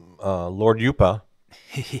 Now, Lord Yupa.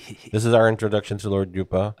 This is our introduction to Lord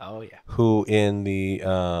Yupa. Oh yeah. Who in the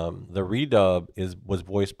redub was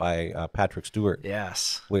voiced by Patrick Stewart.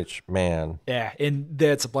 Yes. Which, man. Yeah, and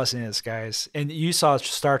that's a blessing in disguise. And you saw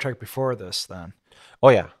Star Trek before this, then? Oh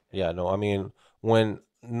yeah, yeah. No, I mean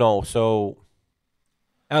so.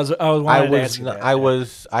 I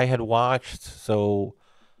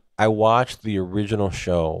watched the original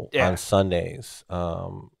show on Sundays.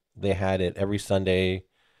 They had it every Sunday.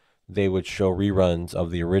 They would show reruns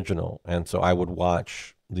of the original, and so I would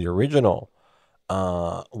watch the original.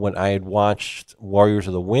 When I had watched Warriors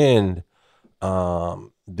of the Wind,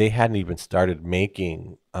 they hadn't even started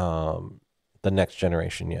making the Next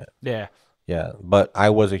Generation yet. Yeah, but I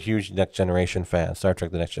was a huge Next Generation fan, Star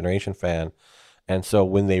Trek: The Next Generation fan, and so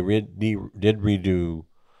when they redid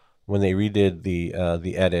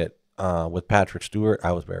the edit with Patrick Stewart,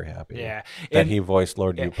 I was very happy. Yeah, that he voiced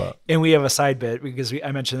Lord Yupa. And we have a side bit, because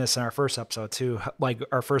I mentioned this in our first episode too. Like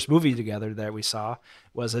our first movie together that we saw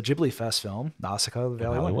was a Ghibli Fest film, Nausicaa, the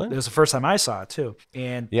Valley Wind. It was the first time I saw it too.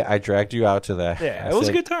 And yeah, I dragged you out to that. Yeah, it was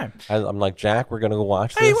a good time. I'm like, Jack, we're gonna go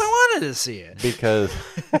watch this. I wanted to see it because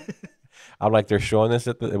I'm like, they're showing this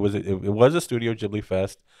at it was a Studio Ghibli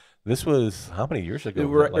Fest. This was how many years ago?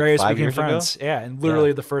 Like 5 years ago? Yeah, and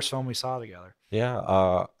literally the first film we saw together.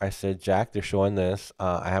 Yeah, I said, Jack, they're showing this.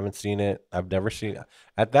 I haven't seen it. I've never seen it.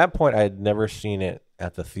 At that point, I had never seen it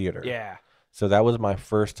at the theater. Yeah. So that was my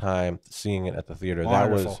first time seeing it at the theater.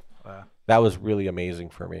 Wonderful. That was really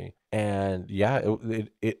amazing for me. And yeah,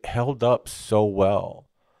 it held up so well.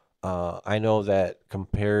 I know that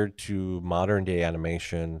compared to modern day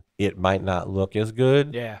animation, it might not look as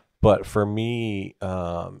good. Yeah. But for me,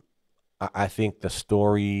 I think the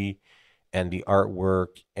story and the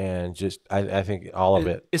artwork and just I think all of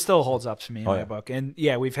it still holds up to me in my book. And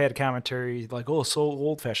yeah, we've had commentary like, oh, so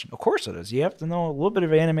old fashioned. Of course it is. You have to know a little bit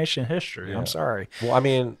of animation history. I'm sorry. Well, I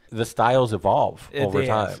mean, the styles evolve over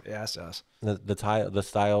time. Yes, it does. The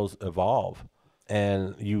styles evolve,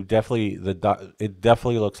 and you definitely it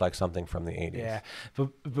definitely looks like something from the 80s. Yeah,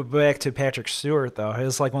 but back to Patrick Stewart though, it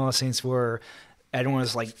was like one of those scenes where everyone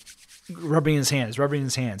was like rubbing his hands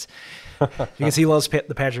because he loves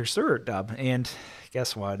the Patrick Stewart dub. And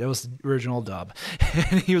guess what? It was the original dub.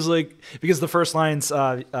 And he was like, because the first lines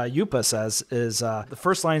Yupa says is the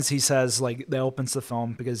first lines he says, like, that opens the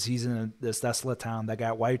film because he's in this desolate town that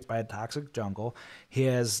got wiped by a toxic jungle. He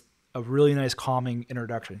has a really nice calming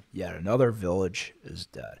introduction. Yet another village is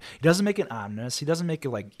dead. He doesn't make it ominous. He doesn't make it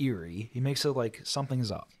like eerie. He makes it like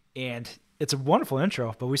something's up. And it's a wonderful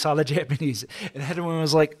intro, but we saw the Japanese, and everyone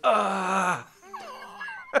was like,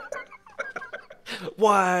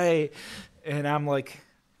 why? And I'm like,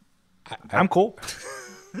 I'm cool.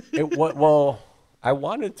 Well, I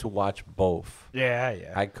wanted to watch both.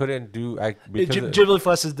 Yeah. I couldn't do because Ghibli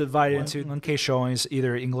Fest is divided into 1K showings,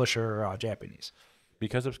 either English or Japanese.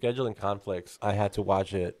 Because of scheduling conflicts, I had to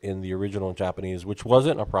watch it in the original Japanese, which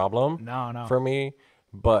wasn't a problem No. for me.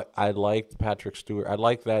 But I liked Patrick Stewart. I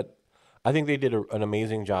like that. I think they did an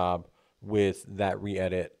amazing job with that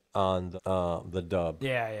re-edit on the dub.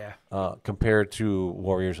 Yeah. Compared to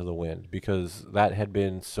Warriors of the Wind, because that had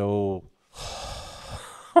been so.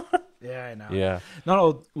 Yeah, I know. Yeah.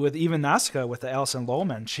 No, with even Nausicaa, with the Alison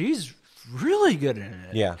Lohman, she's really good in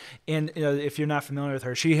it. Yeah. And if you're not familiar with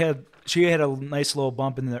her, she had a nice little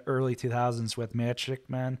bump in the early 2000s with Magic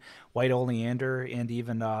Man, White Oleander, and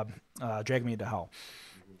even Drag Me to Hell.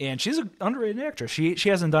 And she's an underrated actress. She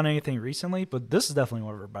hasn't done anything recently, but this is definitely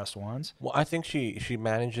one of her best ones. Well, I think she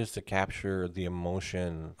manages to capture the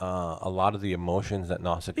emotion, a lot of the emotions that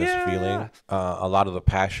Nausicaa's feeling, a lot of the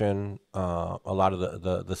passion, a lot of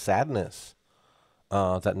the sadness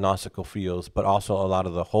that Nausicaa feels, but also a lot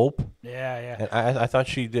of the hope. Yeah. And I thought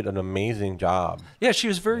she did an amazing job. Yeah, she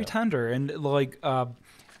was very tender, and like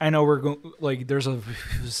I know we're going like there's a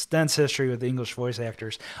dense history with the English voice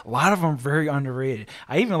actors. A lot of them are very underrated.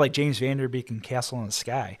 I even like James Van Der Beek in Castle in the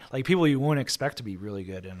Sky, like people you wouldn't expect to be really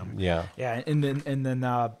good in them. Yeah. And then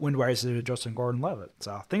Wind Rises with Justin Gordon-Levitt.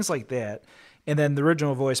 So things like that. And then the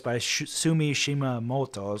original voice by Sumi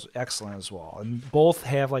Shimamoto is excellent as well. And both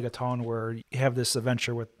have like a tone where you have this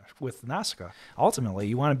adventure with Nausicaa. Ultimately,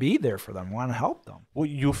 you want to be there for them, you want to help them. Well,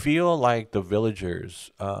 you feel like the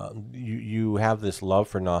villagers, you have this love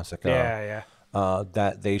for Nausicaa. Yeah.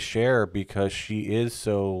 That they share because she is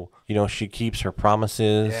so, she keeps her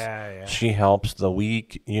promises. Yeah. She helps the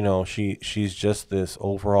weak. She's just this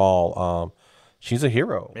overall. She's a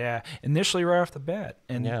hero. Yeah, initially right off the bat.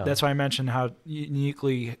 And that's why I mentioned how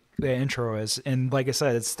uniquely the intro is. And like I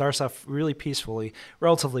said, it starts off really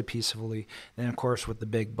relatively peacefully. Then, of course, with the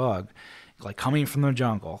big bug, like coming from the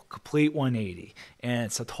jungle, complete 180. And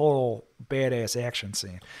it's a total badass action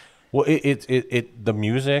scene. Well, the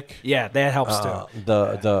music. Yeah, that helps too.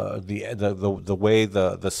 The way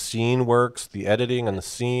the scene works, the editing and the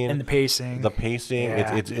scene and the pacing.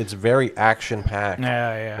 Yeah. It's very action packed.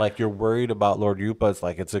 Yeah. Like you're worried about Lord Yupa. It's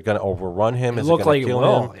like, is it gonna overrun him? Is it gonna like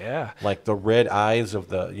kill him? Yeah. Like the red eyes of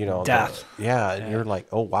the death. And you're like,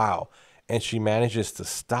 oh wow. And she manages to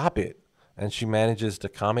stop it, and she manages to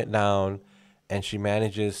calm it down. And she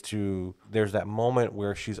manages to, there's that moment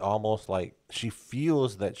where she's almost like, she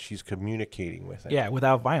feels that she's communicating with it. Yeah,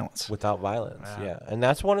 without violence. Yeah. And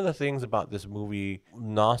that's one of the things about this movie.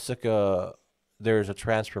 Nausicaa, there's a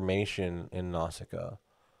transformation in Nausicaa.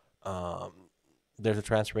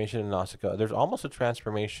 There's almost a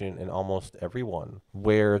transformation in almost everyone,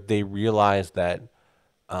 where they realize that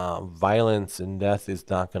violence and death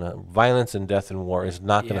and war is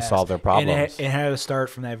not gonna solve their problems. And it had to start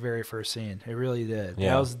from that very first scene. It really did.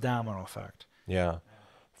 Yeah. That was a domino effect. Yeah.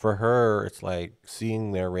 For her, it's like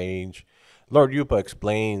seeing their rage. Lord Yupa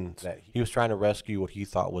explains that he was trying to rescue what he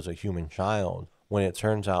thought was a human child, when it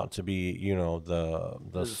turns out to be,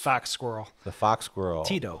 the fox squirrel. The fox squirrel.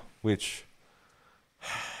 Tito. Which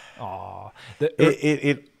I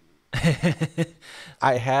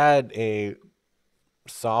had a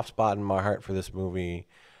soft spot in my heart for this movie,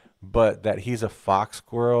 but that he's a fox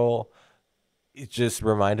squirrel, it just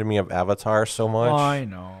reminded me of Avatar so much. Oh, I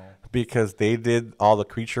know. Because they did all the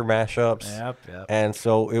creature mashups. Yep. And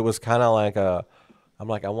so it was kind of like I'm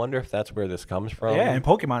like, I wonder if that's where this comes from. Yeah, and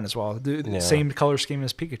Pokemon as well. The same color scheme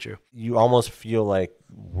as Pikachu. You almost feel like,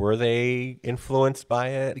 were they influenced by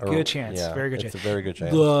it? Good chance. Yeah, very good it's chance. a very good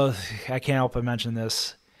chance. I can't help but mention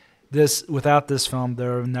this. Without this film,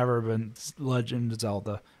 there have never been Legend of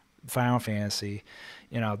Zelda, Final Fantasy,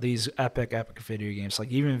 these epic video games.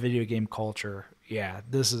 Like even video game culture. Yeah,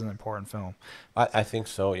 this is an important film. I think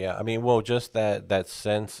so. Yeah, I mean, well, just that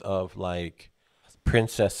sense of like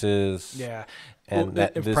princesses. Yeah, and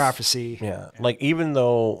that this prophecy. Yeah, like even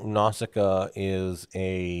though Nausicaa is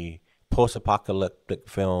a post-apocalyptic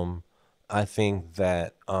film, I think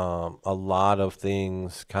that a lot of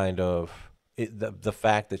things kind of the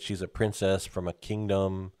fact that she's a princess from a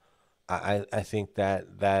kingdom, I think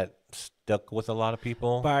that stuck with a lot of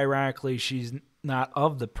people. But ironically, she's not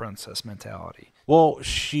of the princess mentality. Well,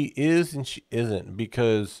 she is and she isn't,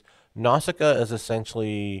 because Nausicaa is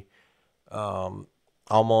essentially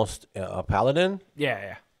almost a paladin.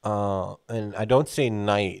 Yeah. And I don't say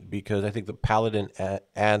knight because I think the paladin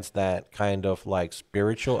adds that kind of like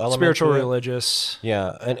spiritual element. Spiritual, to it. religious.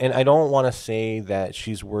 Yeah, and I don't want to say that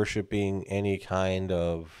she's worshiping any kind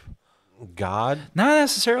of god. Not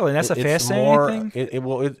necessarily. That's a It's fascinating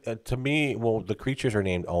more, thing. to me, the creatures are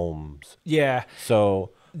named Ohms. Yeah.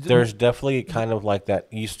 So there's definitely kind of like that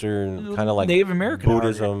Eastern kind of like Native American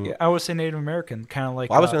Buddhism. I would say Native American, kind of like.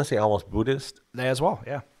 Well, I was going to say almost Buddhist that as well.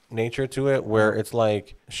 Yeah. nature to it, where it's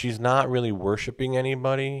like she's not really worshiping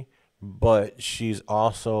anybody, but she's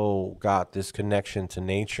also got this connection to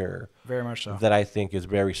nature. Very much so. That I think is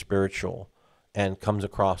very spiritual and comes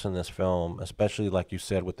across in this film, especially like you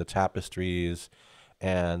said with the tapestries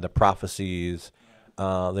and the prophecies.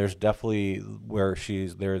 There's definitely where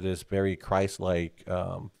there's this very Christ-like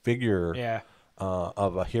figure. Yeah.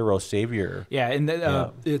 Of a hero savior. Yeah, and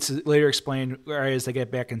it's later explained as they get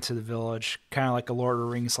back into the village, kind of like a Lord of the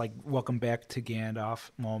Rings, like welcome back to Gandalf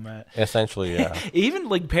moment. Essentially, yeah. Even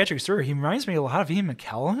like Patrick Stewart, he reminds me a lot of Ian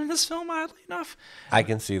McKellen in this film, oddly enough. I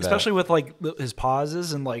can see that. Especially with like his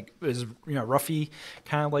pauses and like his roughy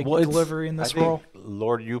kind of like delivery in this role.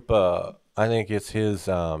 Lord Yupa, I think it's his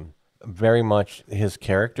very much his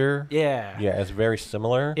character. Yeah. Yeah, it's very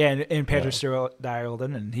similar. Yeah, and Patrick Stewart dialed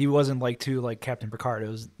in, and he wasn't like too like Captain Picard. It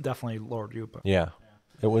was definitely Lord Yupa. Yeah.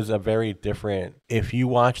 It was a very different. If you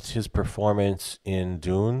watched his performance in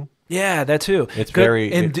Dune. Yeah, that too. It's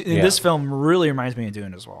very. And this film really reminds me of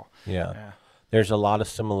Dune as well. Yeah. There's a lot of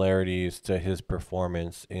similarities to his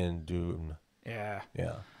performance in Dune. Yeah.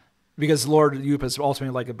 Yeah. Because Lord Yupa is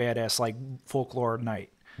ultimately like a badass, like folklore knight.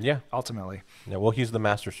 Yeah. Ultimately. Yeah. Well, he's the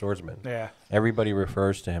master swordsman. Yeah. Everybody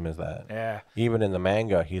refers to him as that. Yeah. Even in the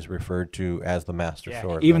manga, he's referred to as the master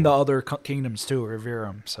swordsman. Even the other kingdoms too revere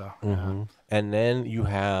him. So. Mm-hmm. And then you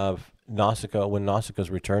have Nausicaa. When Nausicaa's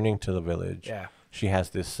returning to the village, she has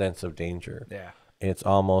this sense of danger. Yeah. It's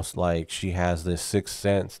almost like she has this sixth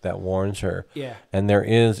sense that warns her. Yeah. And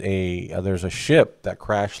there's a ship that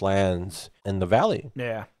crash lands in the valley.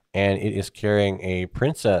 Yeah. And it is carrying a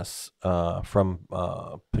princess from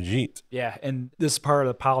Pajit. Yeah, and this is part of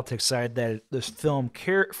the politics side that this film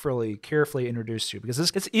carefully introduced you, because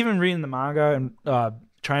it's even reading the manga and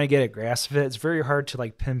trying to get a grasp of it, it's very hard to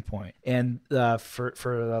like pinpoint. And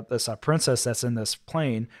for this princess that's in this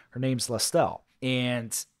plane, her name's Lestel,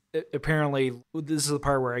 and apparently this is the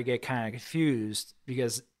part where I get kind of confused,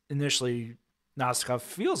 because initially Nausicaa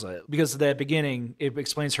feels it, because at the beginning it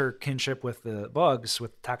explains her kinship with the bugs,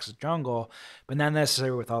 with the toxic jungle, but not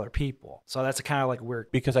necessarily with other people. So that's a kind of like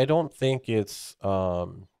weird. Because I don't think it's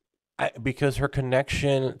because her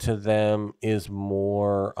connection to them is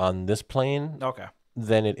more on this plane,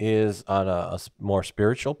 than it is on a more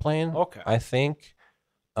spiritual plane. I think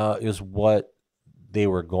is what they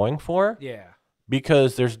were going for. Yeah.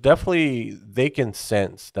 Because there's definitely, they can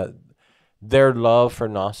sense that their love for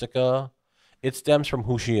Nausicaa, it stems from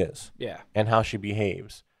who she is, and how she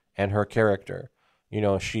behaves, and her character. You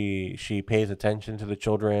know, she pays attention to the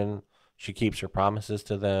children. She keeps her promises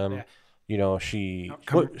to them. Yeah. You know, she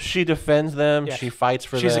defends them. Yeah. She fights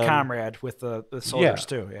for them. She's a comrade with the soldiers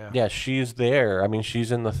too. Yeah. Yeah, she's there. I mean,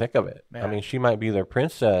 she's in the thick of it. Yeah. I mean, she might be their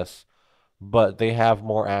princess, but they have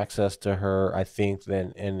more access to her, I think,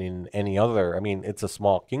 than in any other. I mean, it's a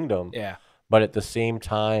small kingdom. Yeah. But at the same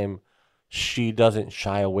time, she doesn't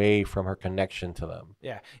shy away from her connection to them.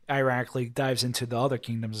 Yeah. Ironically, dives into the other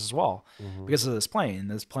kingdoms as well, because of this plane.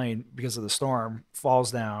 This plane, because of the storm, falls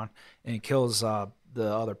down and kills the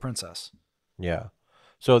other princess. Yeah.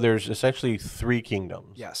 So there's essentially three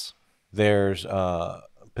kingdoms. Yes. There's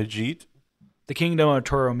Pajit. The kingdom of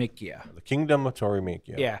Toromikia. The kingdom of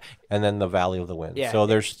Toromikia. Yeah. And then the Valley of the Winds. Yeah. So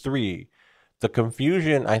there's three. The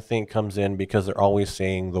confusion, I think, comes in because they're always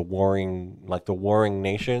saying the warring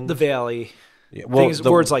nations. The valley. Yeah, well,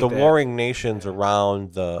 words like the that. warring nations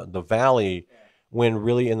around the valley, when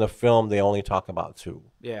really in the film they only talk about two.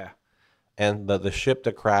 Yeah. And the ship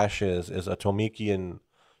that crashes is a Tomikian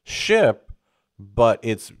ship, but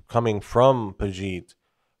it's coming from Pajit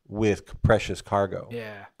with precious cargo.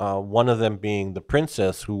 Yeah. One of them being the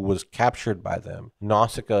princess who was captured by them.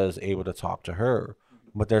 Nausicaa is able to talk to her.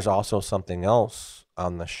 But there's also something else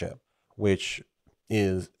on the ship, which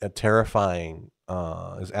is a terrifying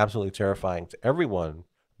is absolutely terrifying to everyone,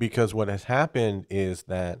 because what has happened is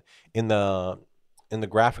that in the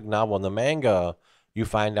graphic novel, in the manga, you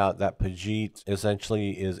find out that Pajit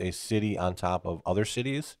essentially is a city on top of other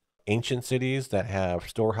cities, ancient cities that have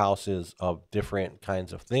storehouses of different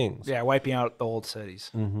kinds of things. Yeah, wiping out the old cities.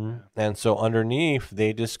 And so underneath,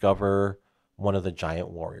 they discover one of the giant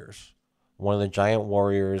warriors. One of the giant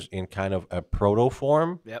warriors in kind of a proto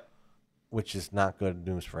form. Yep. Which is not good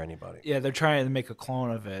news for anybody. Yeah, they're trying to make a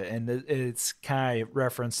clone of it, and it's kind of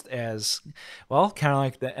referenced as, well, kind of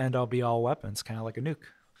like the end-all be-all weapons, kind of like a nuke.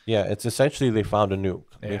 Yeah, it's essentially they found a nuke.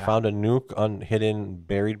 Yeah. They found a nuke hidden,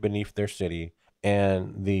 buried beneath their city,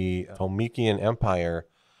 and the Tomikian Empire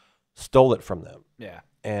stole it from them. Yeah.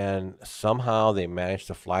 And somehow they managed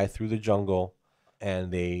to fly through the jungle,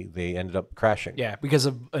 and they ended up crashing. Yeah, because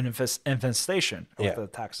of an infestation with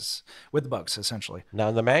Yeah. with the bugs, essentially. Now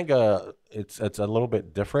in the manga, it's a little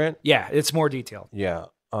bit different. Yeah, it's more detailed. Yeah,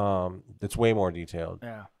 it's way more detailed.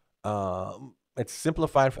 Yeah. It's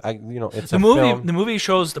simplified. It's The a movie. film. The movie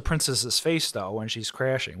shows the princess's face though when she's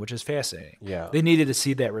crashing, which is fascinating. Yeah, They needed to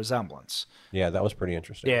see that resemblance. yeah, that was pretty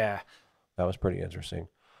interesting. Yeah. That was pretty interesting.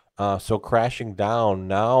 So crashing down,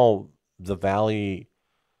 now the valley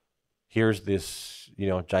here's this,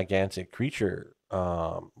 gigantic creature.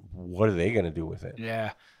 What are they going to do with it?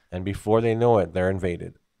 Yeah. And before they know it, they're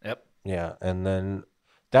invaded. Yep. Yeah. And then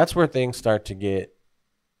that's where things start to get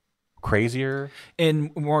crazier.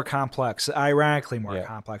 And more complex, ironically more Yeah.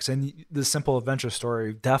 complex. And the simple adventure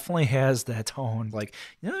story definitely has that tone. Like,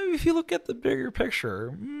 if you look at the bigger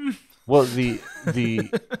picture. Well, the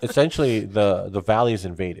essentially the valley's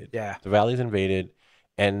invaded. Yeah. The valley's invaded,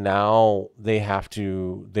 and now they have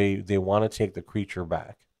to they want to take the creature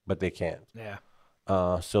back, but they can't. Yeah.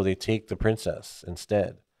 So they take the princess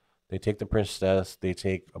instead. They take the princess. They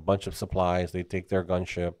take a bunch of supplies. They take their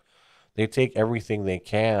gunship. They take everything they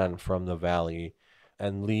can from the valley,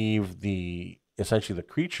 and leave essentially the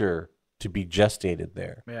creature to be gestated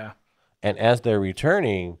there. Yeah. And as they're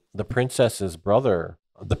returning, the princess's brother,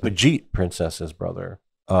 the Pajit princess's brother,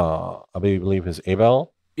 I believe is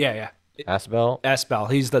Abel, Yeah. Asbel.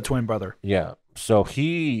 Asbel, he's the twin brother. Yeah. So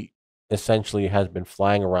he essentially has been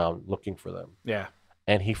flying around looking for them. Yeah.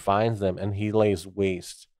 And he finds them, and he lays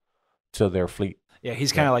waste to their fleet. Yeah,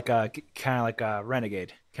 he's kind of like a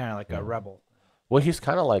renegade, kind of like a rebel. Well, he's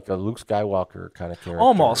kind of like a Luke Skywalker kind of character.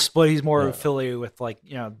 Almost, but he's more Yeah. affiliated with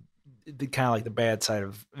the kind of like the bad side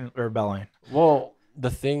of rebellion. Well,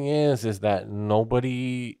 the thing is that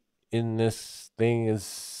nobody in this thing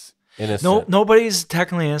is innocent. Nobody's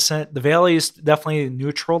technically innocent. The Valley is definitely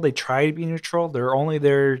neutral. They try to be neutral. They're only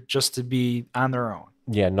there just to be on their own.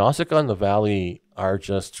 Yeah, Nausicaa and the Valley are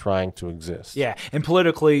just trying to exist. Yeah, and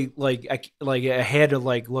politically, I had to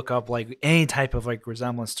look up any type of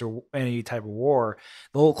resemblance to any type of war.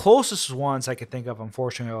 The closest ones I could think of,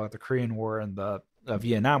 unfortunately, are the Korean War and the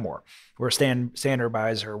Vietnam War, where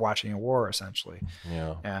standbys are watching a war essentially.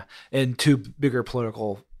 Yeah. And two bigger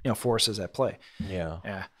political forces at play.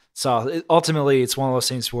 Yeah. So ultimately, it's one of those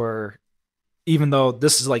things where, even though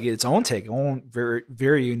this is its own very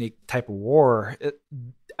very unique type of war,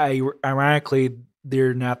 ironically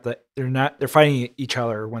they're fighting each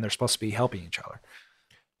other when they're supposed to be helping each other.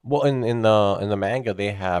 Well, in the manga,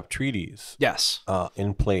 they have treaties Yes.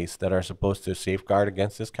 in place that are supposed to safeguard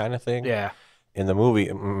against this kind of thing. Yeah. In the movie,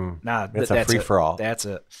 it's a free for all. That's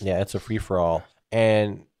it. Yeah, it's a free for all.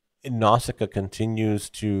 And Nausicaa continues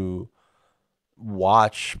to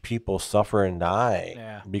watch people suffer and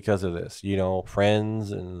die because of this.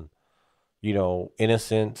 Friends and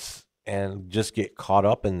innocents, and just get caught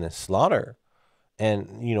up in this slaughter.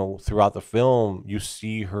 And throughout the film, you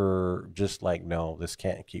see her just like, no, this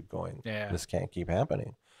can't keep going. Yeah. This can't keep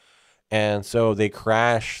happening. And so they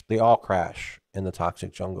all crash in the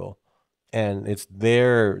toxic jungle. And it's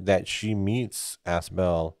there that she meets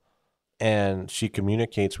Asbel, and she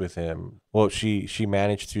communicates with him. Well, she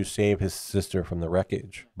managed to save his sister from the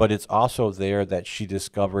wreckage. But it's also there that she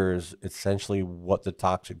discovers essentially what the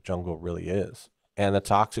toxic jungle really is. And the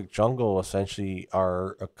toxic jungle essentially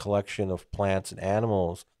are a collection of plants and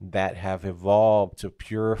animals that have evolved to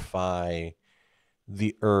purify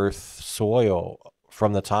the earth soil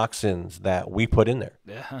from the toxins that we put in there.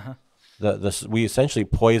 Yeah. We essentially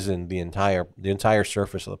poisoned the entire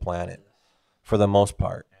surface of the planet for the most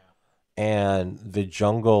part. And the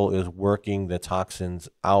jungle is working the toxins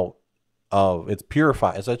out of it's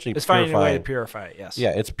purifying. It's finding a way to purify it. Yes.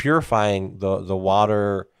 Yeah, it's purifying the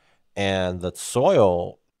water and the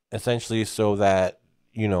soil essentially, so that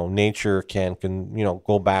nature can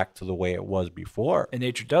go back to the way it was before. And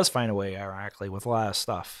nature does find a way, ironically, with a lot of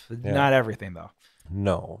stuff. Not everything though.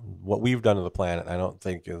 No, what we've done to the planet, I don't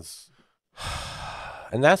think is.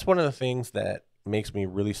 And that's one of the things that makes me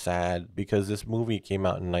really sad because this movie came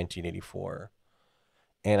out in 1984.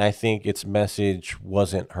 And I think its message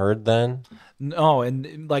wasn't heard then. No,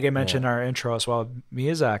 and like I mentioned Yeah. in our intro as well,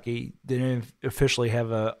 Miyazaki didn't officially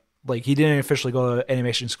have a like he didn't officially go to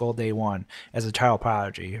animation school day one as a child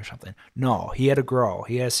prodigy or something. No, he had to grow.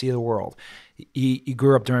 He had to see the world. He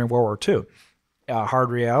grew up during World War II.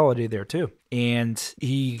 Hard reality there too. And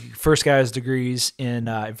he first got his degrees in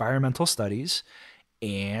environmental studies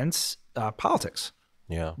and politics,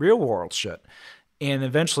 Yeah. real world shit. And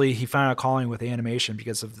eventually he found a calling with animation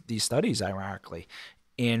because of these studies, ironically,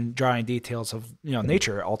 and drawing details of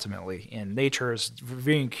nature ultimately. And nature is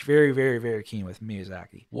very, very, very, very keen with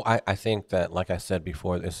Miyazaki. Well, I think that, like I said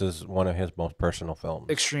before, this is one of his most personal films.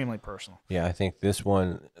 Extremely personal. Yeah, I think this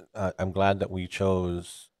one. I'm glad that we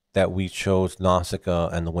chose Nausicaa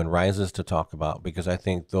and The Wind Rises to talk about because I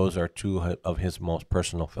think those are two of his most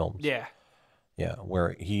personal films. Yeah. Yeah,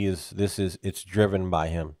 where he is. It's driven by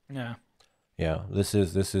him. Yeah. Yeah, this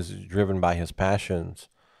is driven by his passions,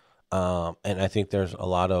 and I think there's a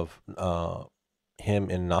lot of him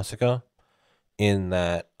in Nausicaa in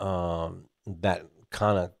that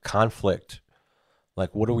kind of conflict.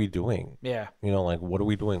 Like, what are we doing? Yeah. Like, what are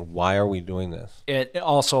we doing? Why are we doing this? It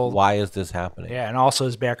also, Why is this happening? yeah, and also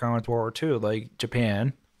his background with World War II, like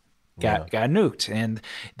Japan got nuked, and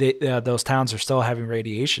those towns are still having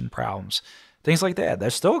radiation problems, things like that. They're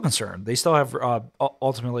still concerned. They still have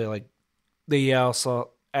ultimately like they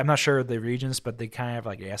also. I'm not sure of the regions, but they kind of have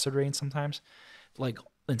like acid rain sometimes, like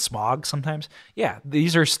and smog sometimes. Yeah,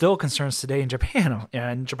 these are still concerns today in Japan,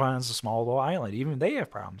 and Japan is a small little island. Even they have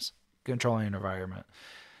problems controlling an environment.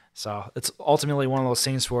 So it's ultimately one of those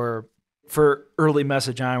things where, for early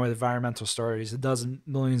message on with environmental stories, it does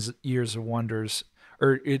millions of years of wonders,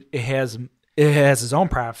 or it has its own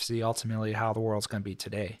prophecy ultimately how the world's going to be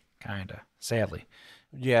today, kind of sadly.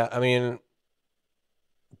 Yeah, I mean,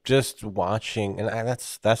 just watching, and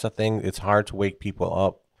that's the thing. It's hard to wake people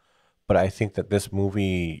up, but I think that this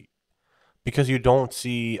movie, because you don't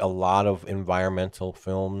see a lot of environmental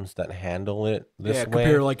films that handle it this way.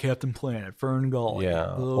 Compare like Captain Planet, Fern Gully.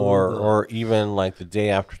 Yeah, or even like The Day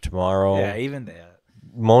After Tomorrow. Yeah, even that.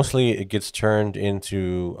 Mostly it gets turned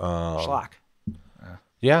into Schlock.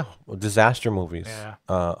 yeah, disaster movies. Yeah.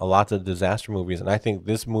 A lot of disaster movies, and I think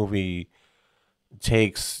this movie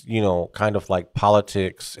takes kind of like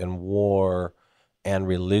politics and war and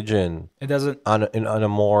religion It doesn't. on a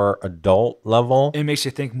more adult level. It makes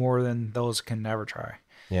you think more than those can never try.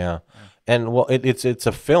 Yeah. And well, it's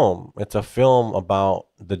a film. It's a film about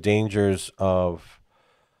the dangers of,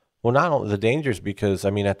 well, not only the dangers, because I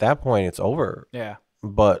mean at that point it's over, Yeah.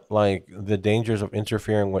 but like the dangers of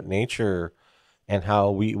interfering with nature and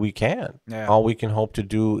how we can. Yeah. All we can hope to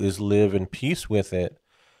do is live in peace with it.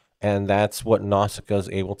 And that's what Nausicaa is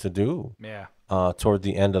able to do. Yeah. Toward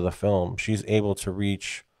the end of the film, she's able to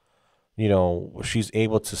reach, she's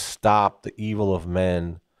able to stop the evil of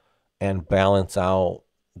men and balance out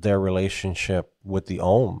their relationship with the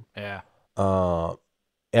Om. Yeah.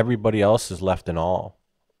 Everybody else is left in awe.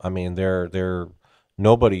 I mean, they're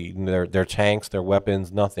nobody, their tanks, their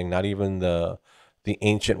weapons, nothing, not even the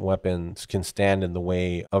ancient weapons can stand in the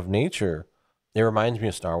way of nature. It reminds me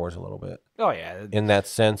of Star Wars a little bit. Oh yeah. In that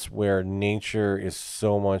sense where nature is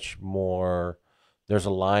so much more. There's a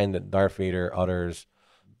line that Darth Vader utters,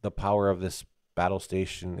 the power of this battle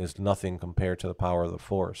station is nothing compared to the power of the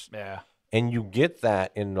Force. Yeah. And you get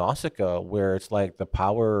that in Nausicaa, where it's like the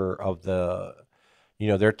power of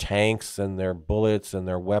their tanks and their bullets and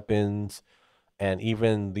their weapons, and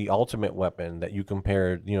even the ultimate weapon that you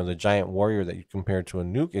compared, the giant warrior that you compared to a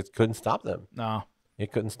nuke, it couldn't stop them. No.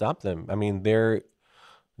 It couldn't stop them. I mean, they're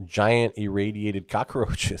giant irradiated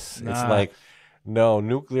cockroaches. It's Nah. like, no,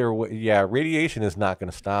 radiation is not going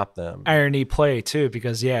to stop them. Irony play too,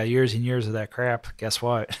 because years and years of that crap. Guess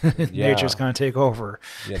what? Yeah. Nature's gonna take over.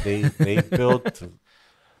 Yeah, they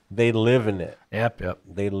they live in it. Yep.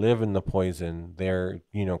 They live in the poison. They're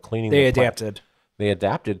cleaning. They the pla- adapted. They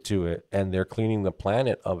adapted to it, and they're cleaning the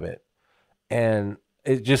planet of it. And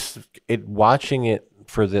watching it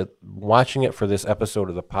for this episode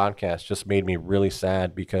of the podcast just made me really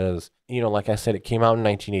sad because like I said, it came out in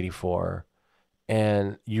 1984.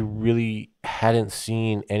 And you really hadn't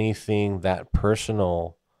seen anything that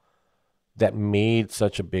personal that made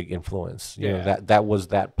such a big influence. That was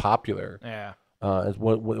that popular. Yeah. It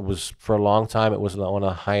was for a long time. It was one of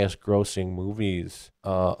the highest grossing movies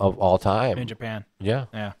of all time In Japan. Yeah,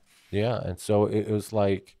 Yeah. yeah. And so it was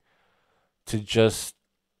like to just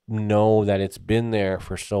know that it's been there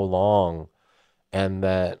for so long, and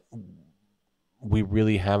that we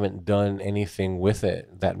really haven't done anything with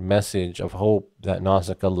it. That message of hope that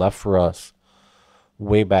Nausicaa left for us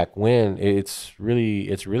way back when, it's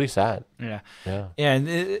really sad. Yeah. Yeah.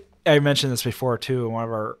 And I mentioned this before too in one of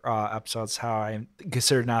our episodes, how I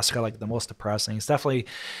consider Nausicaa like the most depressing. It's definitely,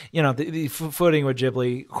 the footing with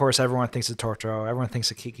Ghibli. Of course, everyone thinks of Totoro. Everyone thinks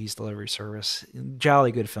of Kiki's Delivery Service.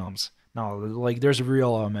 Jolly good films. No, like there's a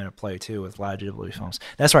real element of play too with a lot of Ghibli films.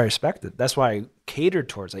 That's why I respect it. That's why I catered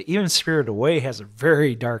towards it. Even Spirited Away has a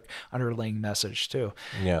very dark underlying message too.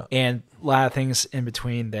 Yeah. And a lot of things in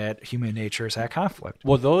between that human nature is at conflict.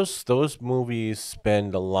 Well, those movies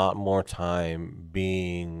spend a lot more time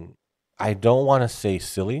being, I don't want to say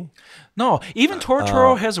silly. No, even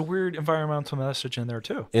Totoro has a weird environmental message in there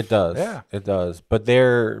too. It does. Yeah. It does. But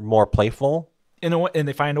they're more playful. In a way, and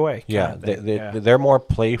they find a way. Yeah, they're more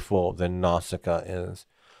playful than Nausicaa is.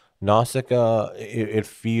 Nausicaa, it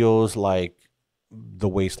feels like the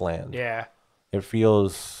wasteland. Yeah. It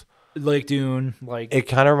feels like Dune. It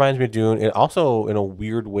kind of reminds me of Dune. It also, in a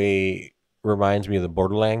weird way, reminds me of the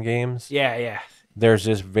Borderland games. Yeah. There's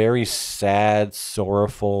this very sad,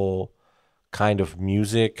 sorrowful kind of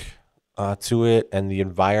music to it, and the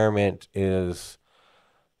environment is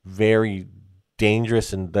very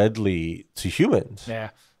dangerous and deadly to humans. Yeah.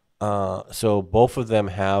 So both of them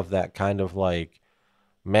have that kind of like,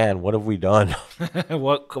 man, what have we done?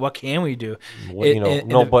 What can we do?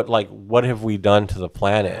 But like, what have we done to the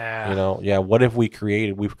planet? Yeah. What have we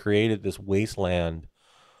created? We've created this wasteland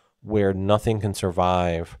where nothing can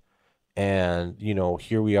survive. And,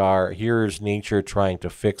 here we are. Here's nature trying to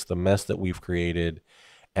fix the mess that we've created.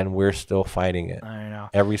 And we're still fighting it. I know.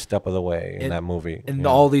 Every step of the way in that movie. And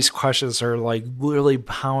all these questions are like literally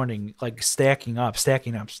pounding, like stacking up.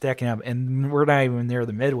 And we're not even near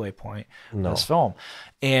the midway point of this film.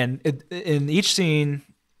 And in each scene,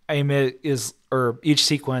 each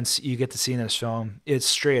sequence you get to see in this film, it's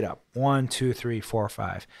straight up 1, 2, 3, 4,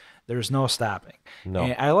 5. There's no stopping. No.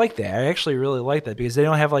 And I like that. I actually really like that because they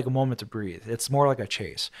don't have like a moment to breathe. It's more like a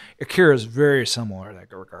chase. Akira is very similar in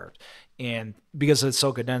that regard. And because it's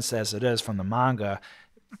so condensed as it is from the manga,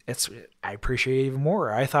 I appreciate it even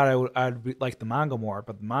more. I thought I'd like the manga more,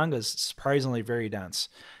 but the manga is surprisingly very dense.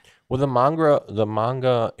 Well, the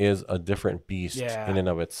manga is a different beast in and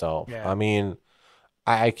of itself. Yeah. I mean,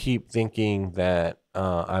 I keep thinking that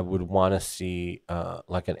I would want to see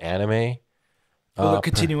like an anime. A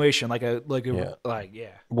continuation, yeah.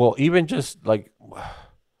 Well, even just like,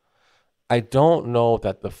 I don't know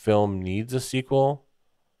that the film needs a sequel.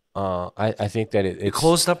 I think that it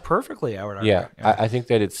closed up perfectly. I would argue. Yeah. I think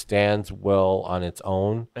that it stands well on its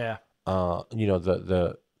own. Yeah.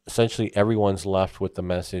 The essentially everyone's left with the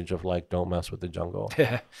message of like, don't mess with the jungle.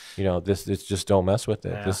 This just don't mess with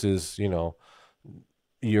it. Yeah. This is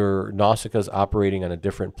your Nausicaa's operating on a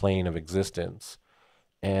different plane of existence.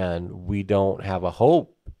 And we don't have a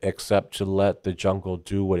hope except to let the jungle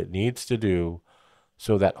do what it needs to do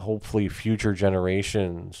so that hopefully future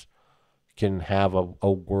generations can have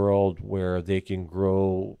a world where they can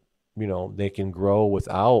grow,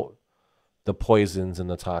 without the poisons and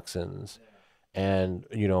the toxins. And,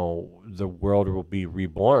 the world will be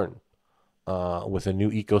reborn with a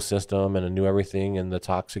new ecosystem and a new everything, and the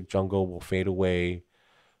toxic jungle will fade away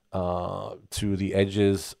to the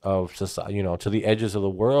edges of society, to the edges of the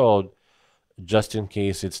world, just in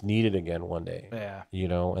case it's needed again one day. Yeah.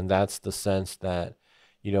 And that's the sense that,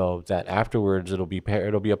 that afterwards it'll be a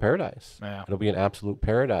paradise. Yeah. It'll be an absolute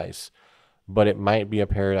paradise, but it might be a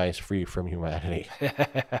paradise free from humanity.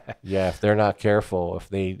 Yeah, if they're not careful, if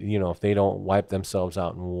they don't wipe themselves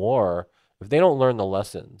out in war, if they don't learn the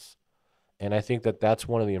lessons. And I think that that's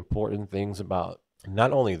one of the important things about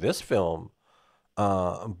not only this film,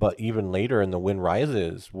 but even later in The Wind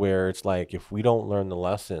Rises, where it's like, if we don't learn the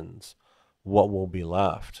lessons, what will be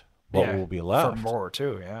left? What will be left? For more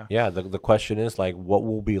too, yeah. Yeah, the question is like, what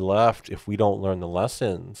will be left if we don't learn the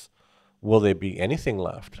lessons? Will there be anything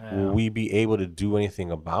left? Yeah. Will we be able to do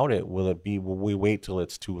anything about it? Will we wait till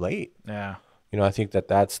it's too late? Yeah. I think that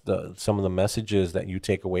that's some of the messages that you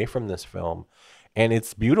take away from this film. And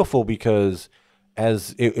it's beautiful because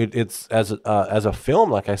as a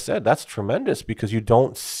film, like I said, that's tremendous because you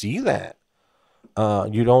don't see that.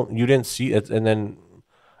 You didn't see it, and then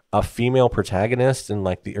a female protagonist in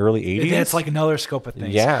like the early 80s. It's like another scope of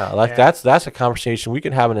things. Yeah, that's a conversation. We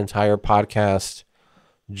could have an entire podcast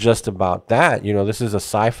just about that. This is a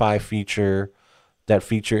sci-fi feature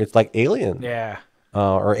it's like Alien. Yeah.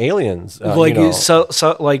 Or Aliens.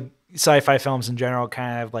 So like sci-fi films in general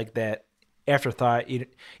kind of have like that afterthought.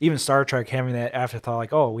 Even Star Trek having that afterthought,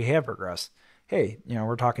 like, oh, we have progressed. Hey,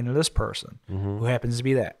 we're talking to this person who happens to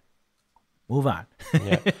be that. Move on.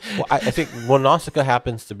 Yeah. Well, I think Nausicaa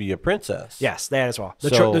happens to be a princess. Yes, that as well. The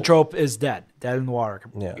So- trope is dead in the water.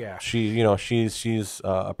 Yeah. Yeah. She's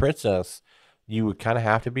a princess. You would kind of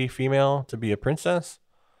have to be female to be a princess.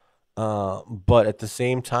 But at the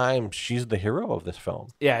same time, she's the hero of this film.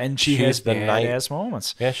 Yeah, and she She's has the knight- badass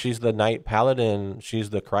moments. Yeah, she's the knight paladin. She's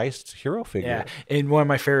the Christ hero Yeah, figure. and one of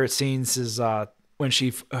my favorite scenes is when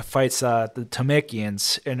she fights the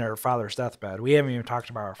Tamekians in her father's deathbed. We haven't even talked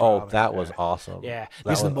about her father. Oh, that was awesome. Yeah, That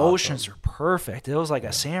because the was motions awesome. are perfect. It was like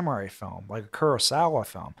a samurai film, like a Kurosawa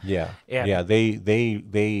film. Yeah. Yeah. Yeah.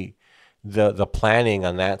 The planning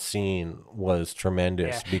on that scene was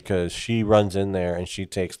tremendous because she runs in there and she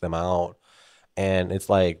takes them out. And it's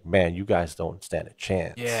like, man, you guys don't stand a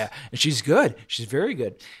chance. Yeah, and she's good. She's very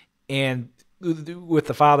good. And with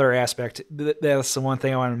the father aspect, that's the one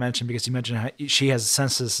thing I want to mention because you mentioned how she has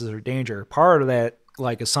senses of danger. Part of that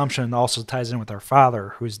like assumption also ties in with her father,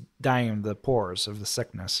 who's dying of the pores of the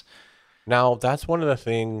sickness. Now, that's one of the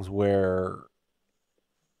things where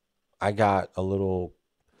I got a little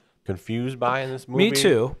confused by in this movie. Me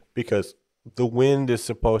too. Because the wind is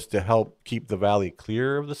supposed to help keep the valley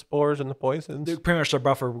clear of the spores and the poisons. They're pretty much the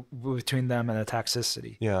buffer between them and the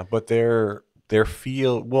toxicity. Yeah, but their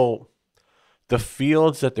field, well, the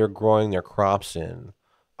fields that they're growing their crops in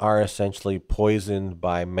are essentially poisoned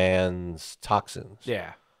by man's toxins.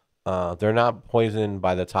 Yeah. They're not poisoned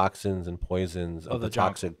by the toxins and poisons of the the jungle.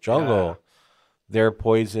 toxic jungle. Yeah. They're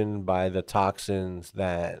poisoned by the toxins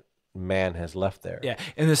that man has left there. Yeah,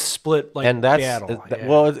 and this split like And that's battle. Yeah.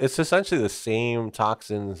 well, it's essentially the same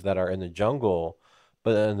toxins that are in the jungle,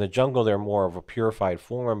 but in the jungle they're more of a purified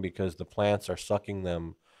form because the plants are sucking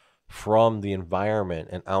them from the environment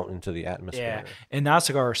and out into the atmosphere. Yeah, and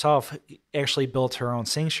Nausicaa herself actually built her own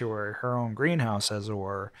sanctuary, her own greenhouse, as it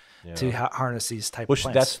were, to harness these type Well,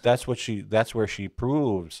 of plants. that's where she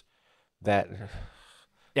proves that.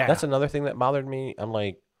 Yeah, That's another thing that bothered me. I'm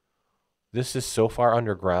like, this is so far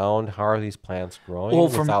underground. How are these plants growing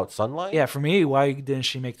without sunlight? Yeah, for me, why didn't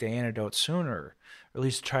she make the antidote sooner, or at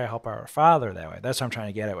least try to help out her father that way? That's what I'm trying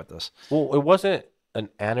to get at with this. Well, it wasn't an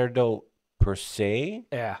antidote per se.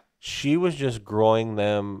 Yeah, She was just growing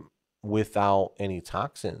them without any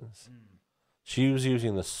toxins. She was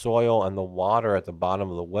using the soil and the water at the bottom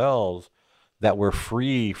of the wells that were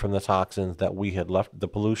free from the toxins that we had left, the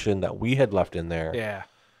pollution that we had left in there. yeah,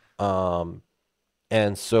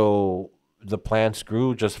 And so the plants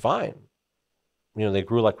grew just fine. You know, they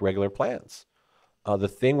grew like regular plants. The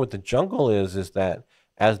thing with the jungle is that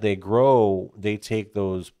as they grow, they take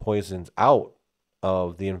those poisons out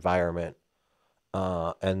of the environment.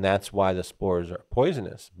 And that's why the spores are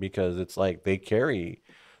poisonous, because it's like they're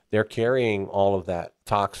carrying all of that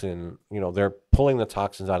toxin. You know, they're pulling the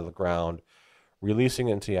toxins out of the ground, releasing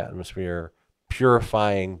it into the atmosphere,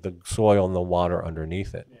 purifying the soil and the water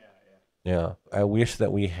underneath it. Yeah. I wish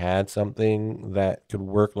that we had something that could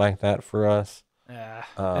work like that for us. yeah.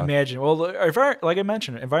 Imagine. Well, like I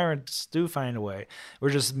mentioned, environments do find a way.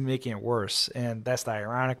 We're just making it worse, and that's the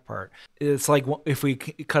ironic part. It's like if we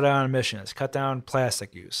cut down emissions, cut down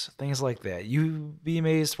plastic use, things like that. You'd be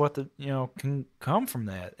amazed what can come from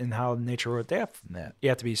that and how nature will adapt from that. You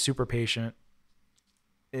have to be super patient.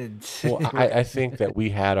 Well, I think that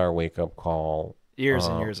we had our wake up call years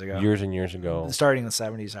and years ago. Years and years ago. Starting in the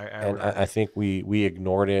 70s. I think we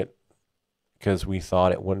ignored it because we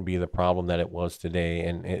thought it wouldn't be the problem that it was today,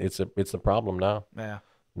 and it's a problem now. Yeah.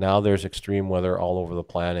 Now there's extreme weather all over the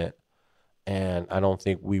planet, and I don't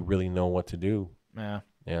think we really know what to do. Yeah.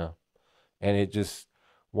 Yeah. And it just,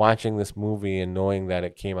 watching this movie and knowing that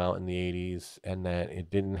it came out in the 80s and that it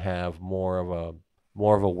didn't have more of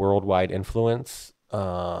a worldwide influence,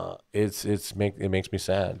 it makes me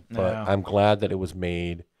sad. But Yeah. I'm glad that it was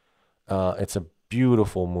made. It's a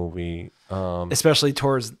beautiful movie. Especially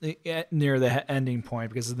towards near the ending point,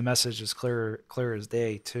 because the message is clear as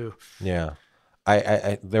day too. Yeah.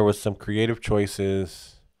 I there was some creative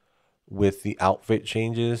choices with the outfit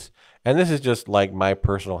changes, and this is just like my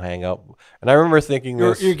personal hang up. And I remember thinking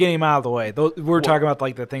You're this. getting him out of the way. We're talking about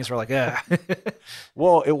like the things where like,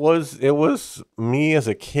 Well, it was me as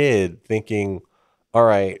a kid thinking, all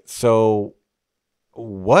right, so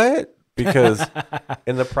what? Because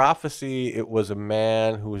in the prophecy, it was a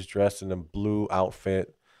man who was dressed in a blue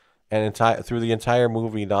outfit, and through the entire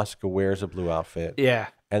movie, Nausicaa wears a blue outfit. yeah.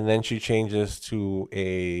 And then she changes to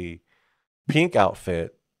a pink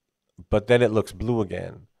outfit, but then it looks blue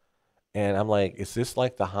again. And I'm like, is this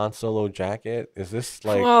like the Han Solo jacket? Is this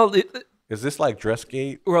like Well, is this like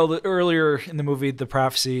Dressgate? earlier in the movie, the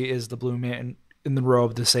prophecy is the blue man in the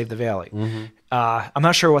robe to save the valley. Mm-hmm. I'm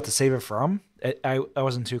not sure what to save it from. I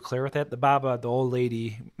wasn't too clear with that. The Baba, the old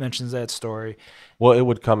lady, mentions that story. Well, it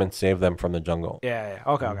would come and save them from the jungle. Yeah.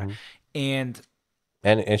 Okay. Mm-hmm.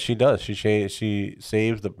 And she does. She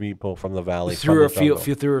saves the people from the valley through from the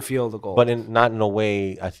jungle. through a field of gold. But not in a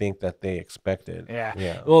way I think that they expected.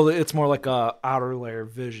 Yeah. Well, it's more like a outer layer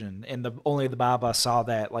vision, and only the Baba saw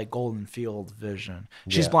that like golden field vision.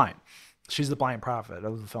 She's blind. She's the blind prophet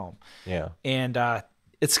of the film. Yeah. And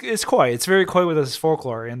it's coy. It's very coy with this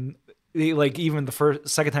folklore, and like even the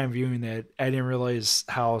second time viewing that, I didn't realize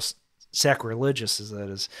how sacrilegious that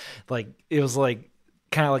is. Like it was like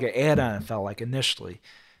kind of like an add-on. It felt like initially,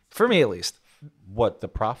 for me at least. What, the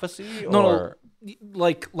prophecy? No,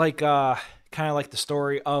 like kind of like the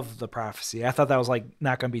story of the prophecy. I thought that was like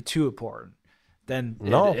not going to be too important. Then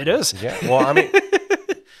no, it is. Yeah. Well, I mean,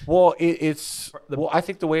 I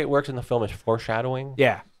think the way it works in the film is foreshadowing.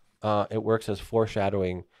 Yeah. It works as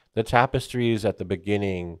foreshadowing. The tapestries at the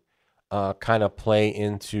beginning kind of play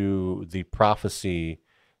into the prophecy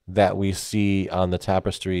that we see on the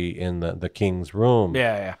tapestry in the king's room.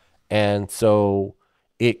 Yeah. And so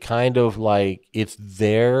it kind of like it's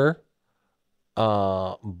there,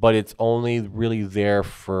 but it's only really there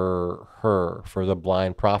for her, for the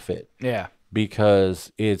blind prophet. Yeah.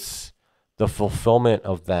 Because it's the fulfillment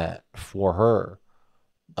of that for her.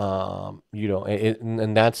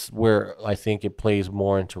 And that's where I think it plays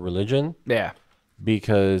more into religion. Yeah.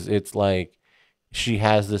 Because it's like she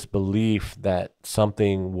has this belief that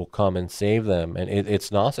something will come and save them, and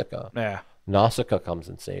it's Nausicaa. Yeah. Nausicaa comes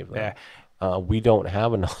and saves them. Yeah. We don't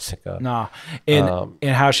have a Nausicaa. No. And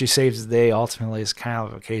how she saves the day ultimately is kind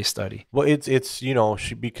of a case study. Well, it's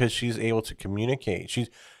because she's able to communicate.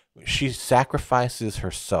 She sacrifices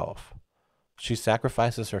herself. She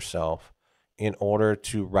sacrifices herself in order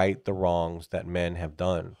to right the wrongs that men have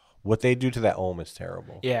done. What they do to that Ohm is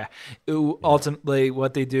terrible. Yeah. Ultimately,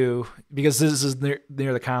 what they do, because this is near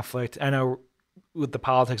the conflict, I know with the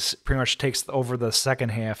politics pretty much takes over the second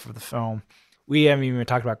half of the film. We haven't even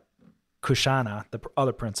talked about Kushana, the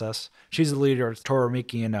other princess. She's the leader of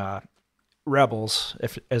Toromikian rebels,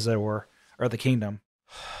 as they were, or the kingdom.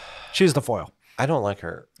 She's the foil. I don't like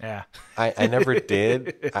her. Yeah. I never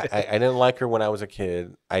did. I didn't like her when I was a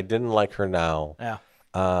kid. I didn't like her now. Yeah.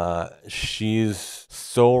 She's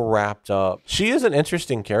so wrapped up. She is an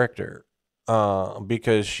interesting character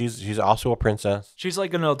because she's also a princess. She's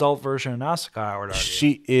like an adult version of Nausicaa, I would argue.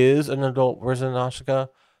 She is an adult version of Nausicaa,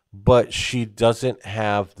 but she doesn't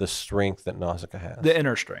have the strength that Nausicaa has. The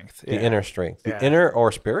inner strength. The inner strength. The inner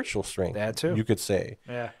or spiritual strength. That too. You could say.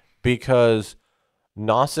 Yeah. Because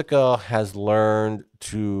Nausicaa has learned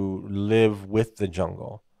to live with the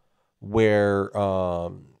jungle, where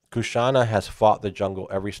Kushana has fought the jungle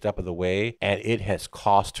every step of the way, and it has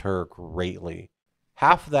cost her greatly.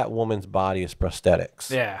 Half of that woman's body is prosthetics.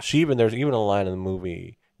 Yeah. There's even a line in the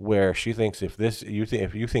movie where she thinks if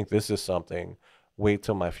you think this is something, wait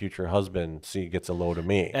till my future husband gets a load of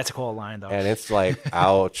me. That's a cool line, though. And it's like,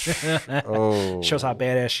 ouch. Oh. Shows how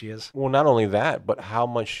badass she is. Well, not only that, but how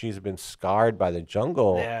much she's been scarred by the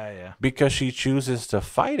jungle. Yeah. Because she chooses to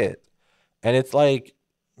fight it. And it's like,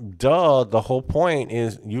 duh, the whole point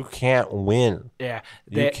is you can't win. Yeah.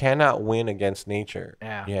 You cannot win against nature.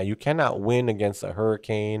 Yeah. You cannot win against a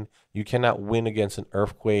hurricane. You cannot win against an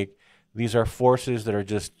earthquake. These are forces that are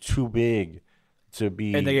just too big to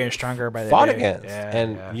be and they're getting stronger by the fought day.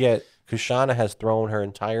 against. Yet Kushana has thrown her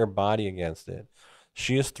entire body against it.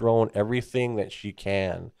 She has thrown everything that she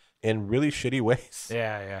can in really shitty ways.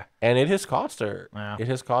 Yeah. And it has cost her. Yeah. It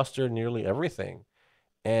has cost her nearly everything.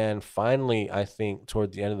 And finally, I think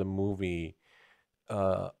toward the end of the movie,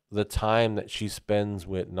 the time that she spends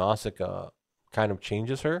with Nausicaa kind of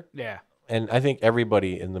changes her. Yeah. And I think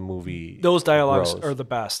everybody in the movie, those dialogues grows. are the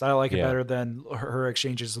best. I like it better than her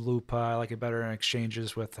exchanges with Lupa. I like it better in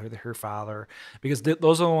exchanges with her father, because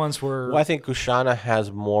those are the ones where. Well, I think Kushana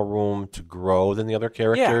has more room to grow than the other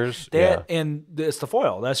characters. And it's the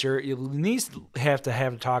foil. That's you need to have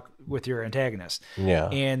a talk with your antagonist. Yeah.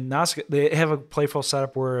 And Nausicaa, they have a playful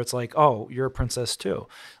setup where it's like, oh, you're a princess too.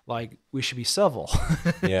 Like, we should be civil.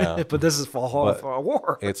 Yeah. But this is for a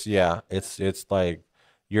war. It's like,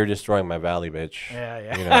 you're destroying my valley, bitch.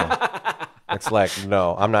 Yeah. You know, it's like,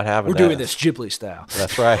 no, I'm not having We're doing this Ghibli style.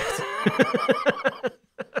 That's right.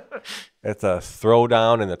 It's a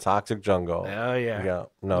throwdown in the toxic jungle. Oh, yeah.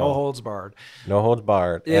 No holds barred. No holds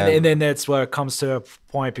barred. And then that's what comes to a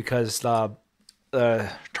point, because the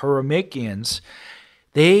Toromikians,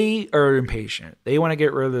 they are impatient. They want to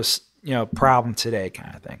get rid of this, problem today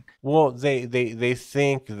kind of thing. Well, they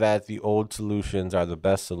think that the old solutions are the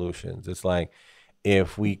best solutions. It's like,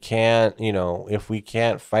 if we can't, if we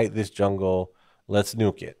can't fight this jungle, let's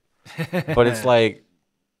nuke it. But it's like,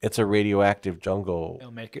 it's a radioactive jungle.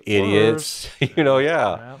 It'll make it idiots. worse.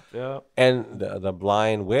 Yeah. Yeah. And the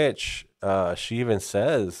blind witch, she even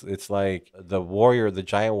says it's like the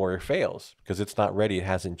giant warrior fails because it's not ready. It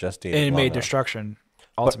hasn't gestated. And it long made enough. destruction,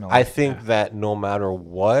 But ultimately. I think that no matter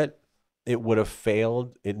what, it would have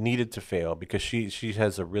failed. It needed to fail because she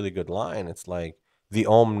has a really good line. It's like, the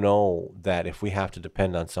Ohm know that if we have to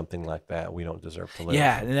depend on something like that, we don't deserve to live.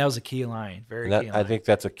 Yeah, and that was a key line. Very key line. I think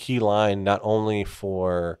that's a key line, not only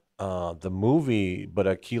for the movie, but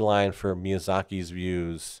a key line for Miyazaki's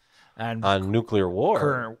views and on nuclear war.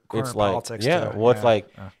 current it's like, politics. yeah, too. well, it's like,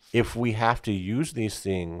 if we have to use these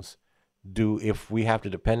things, if we have to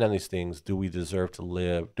depend on these things, do we deserve to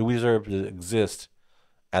live? Do we deserve to exist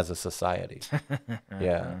as a society?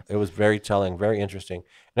 Yeah, it was very telling, very interesting.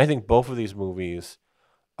 And I think both of these movies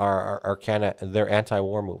are kind of, they're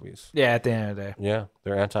anti-war movies. Yeah, at the end of the day. Yeah,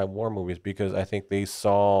 they're anti-war movies because I think they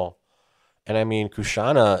saw, and I mean,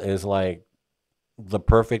 Kushana is like the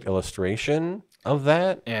perfect illustration of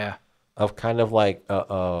that. Yeah. Of kind of like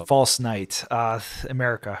False Night,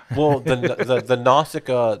 America. well, the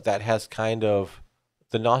Nausicaa that has kind of,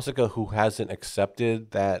 the Nausicaa who hasn't accepted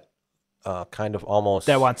that kind of almost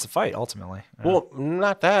That wants to fight, ultimately. Yeah. well,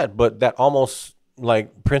 not that, but that almost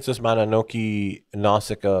like Princess Mononoke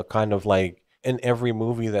Nausicaa, kind of like in every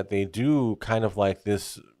movie that they do, kind of like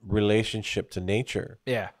this relationship to nature,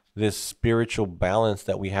 Yeah. this spiritual balance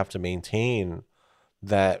that we have to maintain,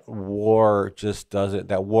 that war just doesn't,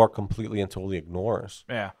 that war completely and totally ignores.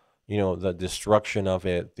 Yeah. The destruction of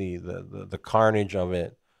it, the carnage of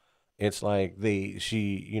it. It's like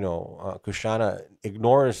Kushana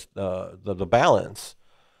ignores the balance.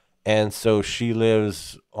 And so she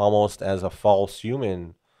lives almost as a false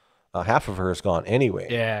human. Half of her is gone anyway.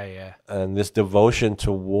 Yeah, yeah. And this devotion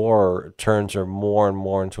to war turns her more and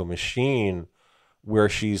more into a machine where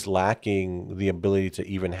she's lacking the ability to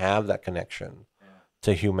even have that connection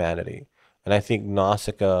to humanity. And I think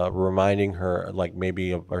Nausicaa reminding her, like,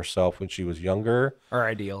 maybe of herself when she was younger. Her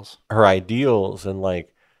ideals. And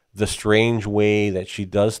like the strange way that she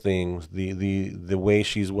does things, the way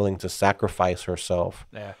she's willing to sacrifice herself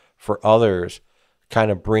for others,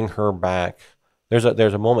 kind of bring her back. There's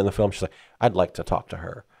a moment in the film she's like, I'd like to talk to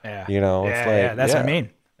her. Yeah. It's like, that's what I mean.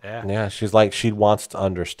 Yeah. Yeah, she's like, she wants to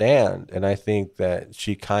understand. And I think that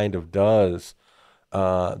she kind of does.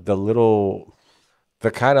 The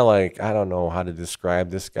kind of like, I don't know how to describe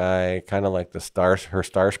this guy, kind of like her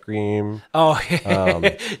Starscream. Oh,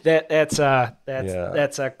 that's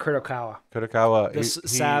Kurokawa. Kurokawa. The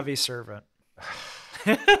savvy servant.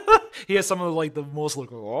 He has some of like the most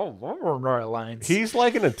lines. He's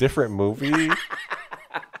like in a different movie.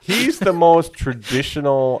 He's the most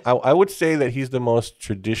traditional. I would say that he's the most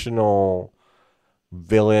traditional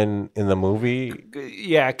villain in the movie.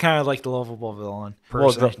 Yeah, kind of like the lovable villain.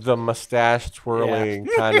 Well, the mustache twirling,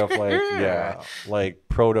 kind of like like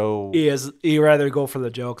proto. He rather go for the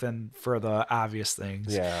joke than for the obvious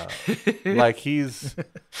things. Yeah, like he's.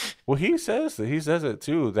 Well, he says it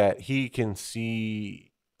too, that he can see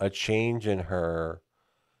a change in her.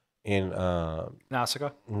 In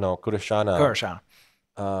Nausicaa? No, Kuroshana.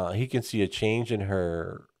 He can see a change in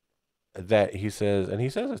her. That he says, and he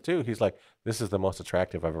says it too. He's like, "This is the most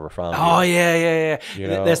attractive I've ever found." Oh yeah.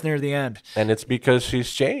 That's near the end, and it's because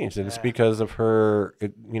she's changed, and it's because of her,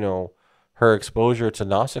 her exposure to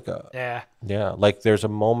Nausicaa. Yeah. Like there's a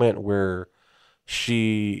moment where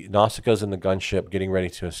Nausicaa's in the gunship, getting ready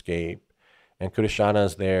to escape, and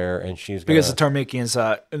Kuroshana's there, and she's because the Tarmakians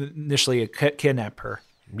initially kidnapped her.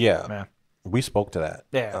 Yeah, we spoke to that.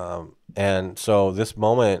 Yeah, and so this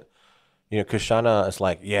moment. Kushana is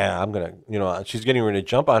like, yeah, I'm going to, she's getting ready to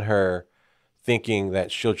jump on her, thinking that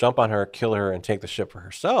she'll jump on her, kill her, and take the ship for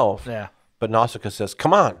herself. Yeah. But Nausicaa says,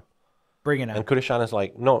 come on. Bring it on. And Kuroshana's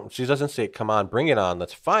like, no, she doesn't say, come on, bring it on,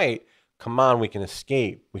 let's fight. Come on, we can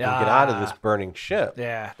escape. We can get out of this burning ship.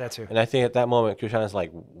 Yeah, that's who. And I think at that moment, Kuroshana's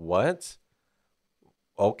like, what?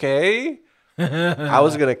 Okay. I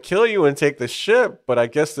was going to kill you and take the ship, but I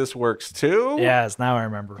guess this works too. Yes, now I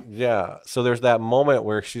remember. Yeah. So there's that moment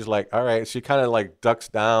where she's like, all right, she kind of like ducks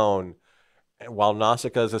down while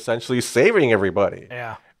Nausicaa is essentially saving everybody.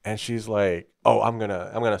 Yeah. And she's like, oh, I'm going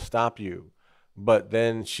to stop you. But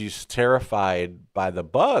then she's terrified by the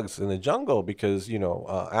bugs in the jungle because,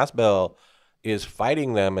 Asbel is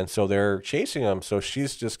fighting them. And so they're chasing them. So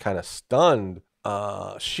she's just kind of stunned.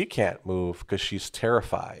 She can't move because she's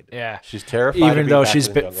terrified. Yeah, she's terrified. Even though she's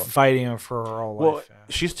been fighting him for her whole life.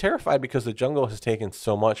 She's terrified because the jungle has taken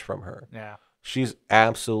so much from her. Yeah, She's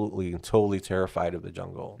absolutely and totally terrified of the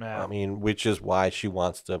jungle. Yeah. I mean, which is why she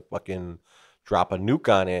wants to fucking drop a nuke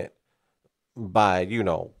on it by,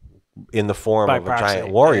 in the form By of a proxy.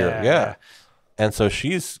 giant warrior. Yeah, Yeah. yeah. And so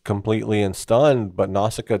she's completely stunned, but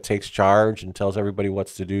Nausicaa takes charge and tells everybody what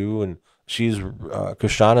to do. And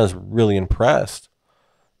Kushana's really impressed.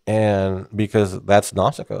 And because that's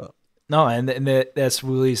Nausicaa. No, and that's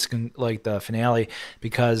really like the finale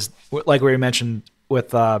because, like we mentioned with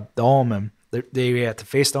the omen, they have to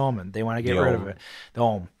face the omen. They want to get rid of it, the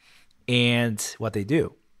omen. And what they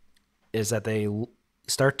do is that they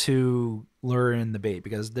start to lure in the bait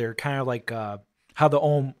because they're kind of like how the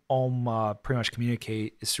omen pretty much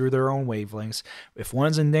communicate is through their own wavelengths. If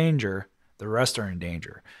one's in danger, the rest are in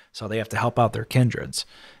danger. So they have to help out their kindreds.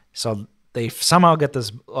 So they somehow get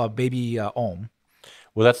this baby omen.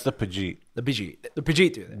 Well, that's the Pajit. The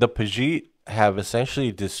Pajit do that. The Pajit have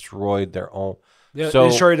essentially destroyed their own. They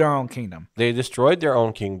destroyed their own kingdom. They destroyed their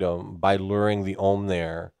own kingdom by luring the Om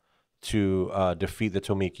there to defeat the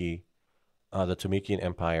Tomiki, the Tomikian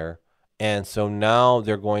Empire. And so now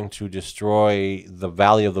they're going to destroy the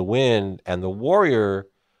Valley of the Wind and the warrior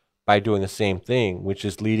by doing the same thing, which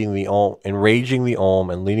is leading the Om, enraging the Om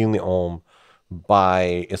and leading the Om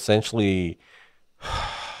by essentially,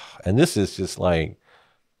 and this is just like,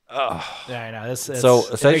 yeah, I know. So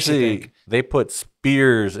essentially, they put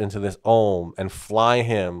spears into this Om and fly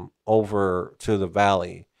him over to the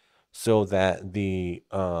valley, so that the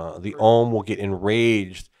Om will get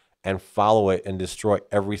enraged and follow it and destroy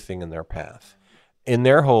everything in their path, in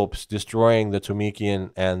their hopes destroying the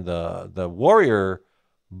Tomikian and the warrior.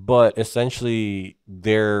 But essentially,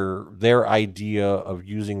 their idea of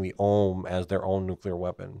using the Om as their own nuclear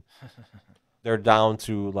weapon, they're down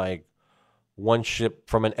to like. One ship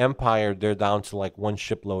from an empire, they're down to like one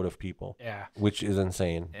shipload of people. Yeah, which is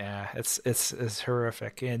insane. Yeah, it's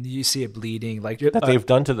horrific, and you see it bleeding like that they've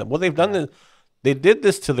done to them. Well, they've done this. They did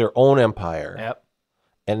this to their own empire. Yep.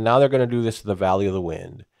 And now they're going to do this to the Valley of the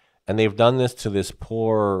Wind, and they've done this to this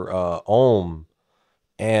poor Om,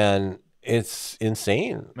 and it's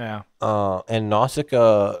insane. Yeah. And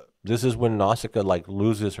Nausicaa. This is when Nausicaa like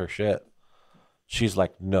loses her shit. She's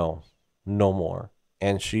like, no more.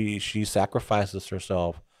 And she sacrifices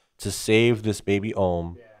herself to save this baby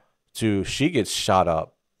Om. Yeah. She gets shot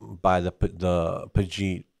up by the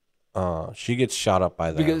Pajit. She gets shot up by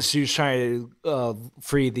them because she was trying to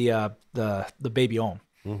free the baby Om.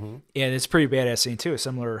 Mm-hmm. And it's a pretty badass scene too,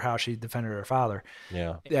 similar to how she defended her father.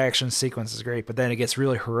 Yeah, the action sequence is great, but then it gets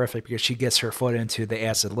really horrific because she gets her foot into the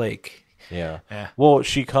acid lake. Yeah. Yeah. Well,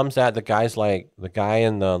 she comes at the guy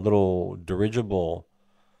in the little dirigible.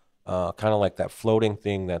 Kind of like that floating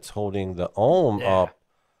thing that's holding the Om up.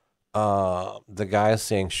 The guy is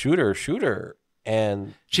saying, "Shoot her,"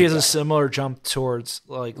 and she has a similar jump towards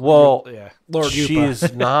like. Well, Lord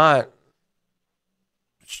she's not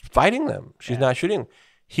fighting them. She's not shooting.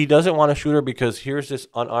 He doesn't want to shoot her because here's this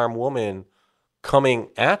unarmed woman coming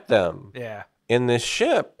at them. Yeah. In this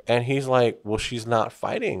ship, and he's like, "Well, she's not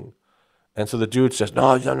fighting," and so the dude says,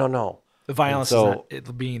 "No." The violence is not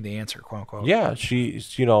it being the answer, quote unquote. Yeah,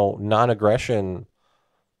 she's non-aggression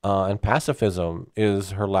and pacifism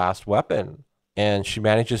is her last weapon, and she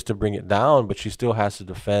manages to bring it down, but she still has to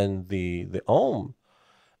defend the Om.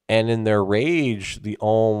 And in their rage, the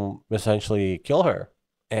Om essentially kill her,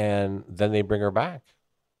 and then they bring her back.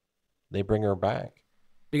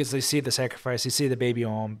 Because they see the sacrifice, they see the baby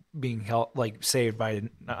Om being saved by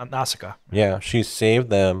Nausicaa. Yeah, she saved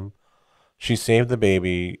them. She saved the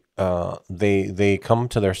baby. They come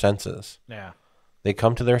to their senses. Yeah. They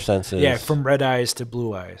come to their senses. Yeah, from red eyes to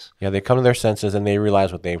blue eyes. Yeah, they come to their senses and they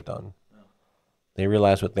realize what they've done. They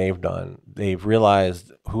realize what they've done. They've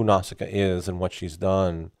realized who Nausicaa is and what she's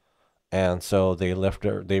done. And so they lift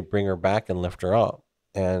her, they bring her back and lift her up.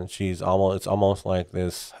 And it's almost like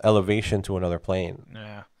this elevation to another plane.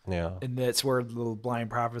 Yeah. Yeah. And that's where the little blind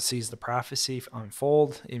prophet sees the prophecy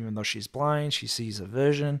unfold. Even though she's blind, she sees a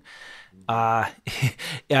vision. I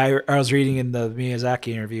was reading in the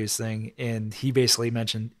Miyazaki interviews thing, and he basically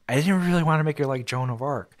mentioned, I didn't really want to make her like Joan of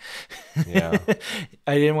Arc. Yeah.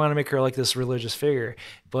 I didn't want to make her like this religious figure.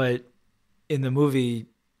 But in the movie,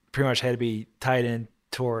 pretty much had to be tied in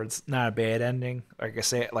towards not a bad ending, like I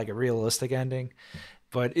say, like a realistic ending.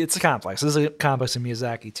 But it's a complex. This is a complex in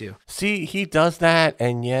Miyazaki too. See, he does that,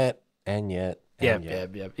 and yet. Yeah.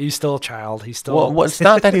 He's still a child. He's still. Well, it's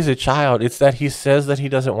not that he's a child. It's that he says that he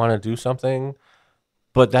doesn't want to do something,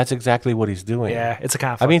 but that's exactly what he's doing. Yeah, it's a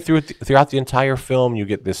conflict. I mean, throughout the entire film, you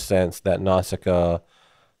get this sense that Nausicaa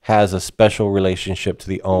has a special relationship to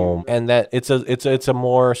the Om, and that it's a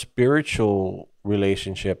more spiritual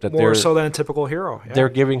relationship that More so than a typical hero. Yeah. they're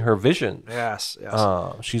giving her visions. Yes.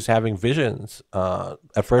 She's having visions.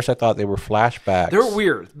 At first, I thought they were flashbacks. They're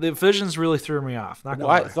weird. The visions really threw me off. Not gonna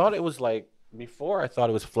Well, I lie. thought it was like before. I thought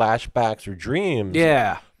it was flashbacks or dreams.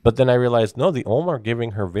 Yeah. But then I realized no, the Om are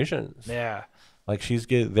giving her visions. Yeah. Like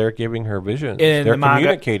they're giving her visions. And They're the manga,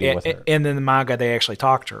 communicating with her. And in the manga, they actually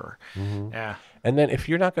talk to her. Mhm. Yeah. And then if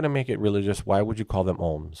you're not going to make it religious, why would you call them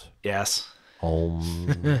Oms? Yes. Om.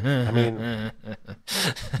 I mean,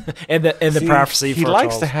 and the see, prophecy. He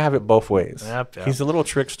likes to have it both ways. Yep. He's a little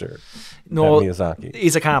trickster. No, Miyazaki.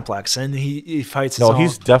 he's a complex, and he fights. His No, own.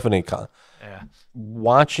 he's definitely. Yeah.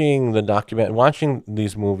 Watching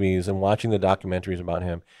these movies and watching the documentaries about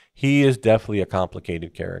him, he is definitely a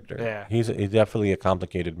complicated character. Yeah. He's definitely a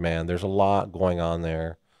complicated man. There's a lot going on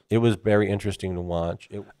there. It was very interesting to watch.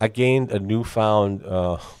 I gained a newfound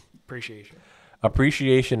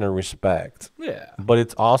appreciation and respect. Yeah. But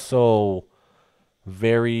it's also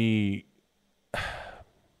very.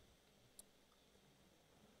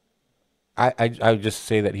 I would just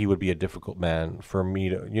say that he would be a difficult man for me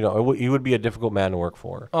to, he would be a difficult man to work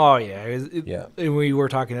for. Oh yeah, Yeah. And we were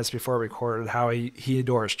talking this before we recorded how he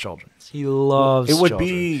adores children. He loves.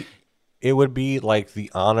 It would be like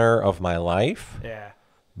the honor of my life. Yeah.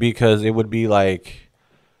 Because it would be like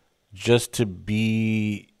just to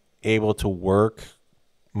be able to work,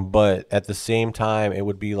 but at the same time, it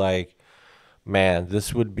would be like, man,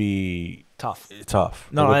 this would be tough.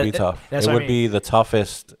 No, it would be tough. That's it what would be the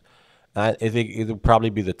toughest. I think it would probably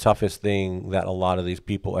be the toughest thing that a lot of these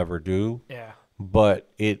people ever do. Yeah. But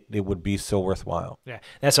it would be so worthwhile. Yeah,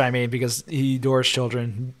 that's what I mean, because he adores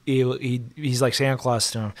children. He's like Santa Claus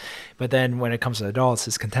to him. But then when it comes to adults,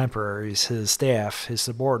 his contemporaries, his staff, his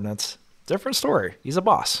subordinates, different story. He's a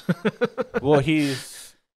boss. Well,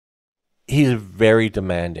 he's very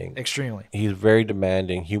demanding. Extremely. He's very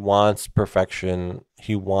demanding. He wants perfection.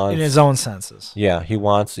 He wants, in his own senses. Yeah, he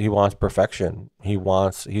wants perfection.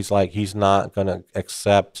 He's not gonna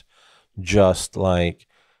accept just like.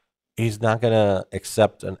 He's not going to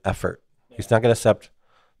accept an effort. He's not going to accept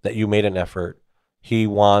that you made an effort. He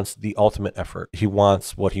wants the ultimate effort. He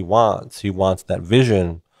wants what he wants. He wants that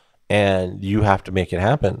vision, and you have to make it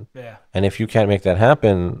happen. Yeah. And if you can't make that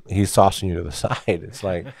happen, he's tossing you to the side. It's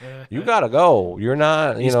like, you got to go. You're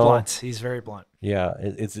not, He's blunt. He's very blunt. Yeah,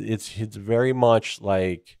 it's very much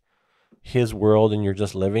like his world, and you're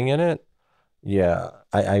just living in it. Yeah,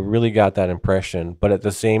 I really got that impression. But at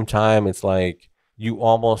the same time, it's like, you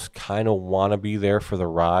almost kind of want to be there for the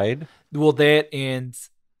ride. Well, that and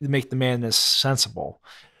make the madness sensible.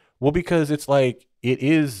 Well, because it's like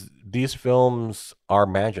these films are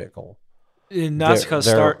magical. In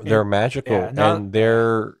Nausicaa they're magical, yeah, and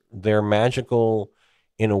they're magical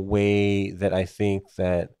in a way that I think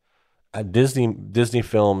that Disney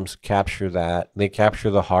films capture that. They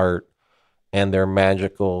capture the heart. And they're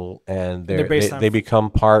magical, and they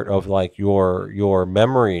become part of like your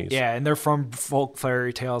memories. Yeah, and they're from folk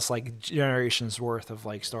fairy tales, like generations worth of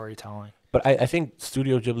like storytelling. But I think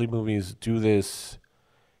Studio Ghibli movies do this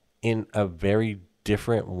in a very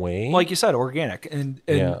different way. Like you said, organic, and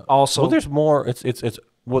also there's more. It's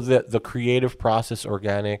the creative process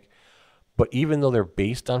organic, but even though they're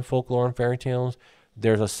based on folklore and fairy tales,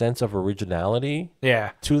 there's a sense of originality.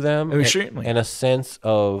 To them, and a sense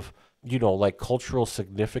of like cultural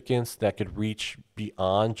significance that could reach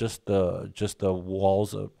beyond just the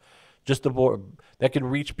walls of that could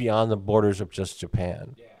reach beyond the borders of just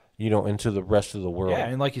Japan, into the rest of the world. Yeah,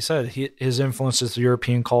 and like you said, his influence is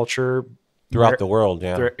European culture throughout the world.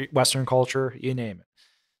 Yeah, Western culture, you name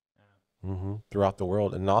it. Throughout the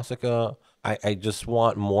world. And Nausicaa, I just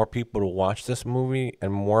want more people to watch this movie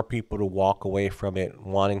and more people to walk away from it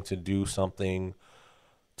wanting to do something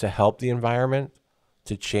to help the environment,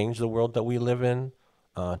 to change the world that we live in,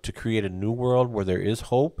 to create a new world where there is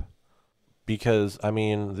hope. Because I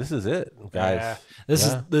mean, this is it, guys. Yeah.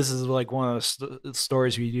 This is like one of the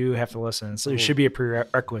stories we do have to listen. So it should be a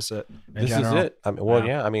prerequisite. This is it. I mean,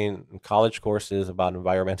 I mean, college courses about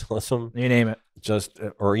environmentalism, you name it,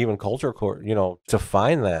 or even culture course, to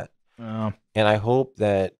find that. And I hope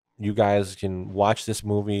that you guys can watch this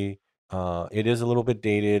movie. It is a little bit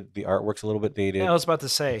dated. The artwork's a little bit dated. Yeah, I was about to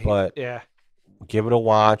say, but give it a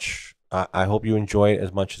watch. I hope you enjoy it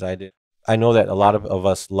as much as I did. I know that a lot of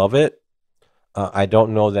us love it. I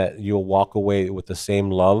don't know that you'll walk away with the same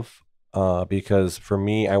love, because for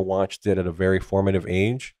me, I watched it at a very formative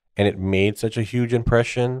age, and it made such a huge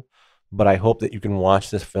impression. But I hope that you can watch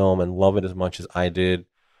this film and love it as much as I did,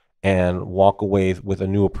 and walk away with a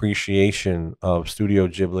new appreciation of Studio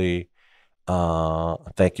Ghibli.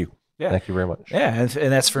 Thank you. Yeah. Thank you very much. Yeah, and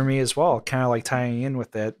that's for me as well. Kind of like tying in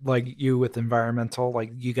with that, like you with environmental,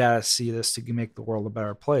 like you gotta see this to make the world a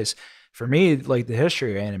better place. For me, like the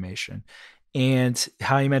history of animation, and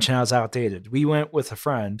how you mentioned how it's outdated. We went with a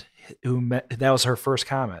friend that was her first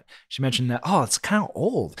comment. She mentioned that, oh, it's kind of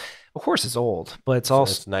old. Of course, it's old, but it's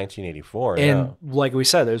also It's 1984. and like we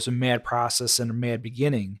said, there's a mad process and a mad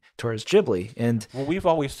beginning towards Ghibli, and Well, we've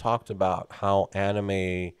always talked about how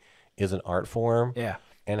anime is an art form. yeah.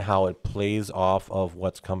 And how it plays off of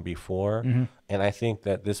what's come before. Mm-hmm. And I think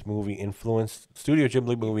that this movie influenced Studio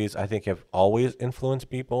Ghibli movies. I think have always influenced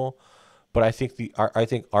people, but I think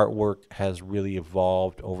artwork has really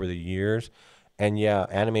evolved over the years. And yeah,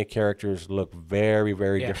 anime characters look very,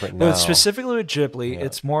 very different now. But specifically with Ghibli,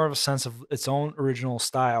 it's more of a sense of its own original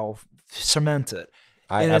style cemented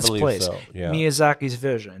in its believe place. so. Yeah. Miyazaki's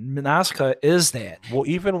vision. Nausicaa is that. Well,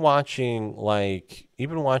 even watching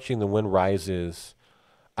The Wind Rises,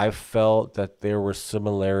 I felt that there were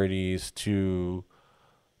similarities in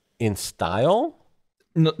style.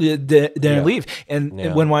 No, didn't leave. And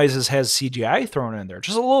Wind Rises has CGI thrown in there,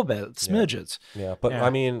 just a little bit, smidgets. Yeah, but I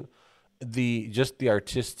mean, the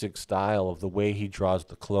artistic style of the way he draws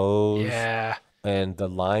the clothes, and the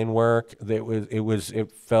line work,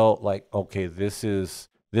 it felt like, okay, this is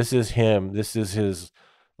him. This is his,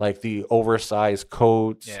 like the oversized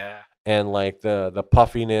coats, and like the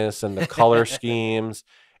puffiness and the color schemes.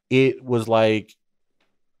 It was like,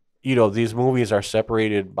 these movies are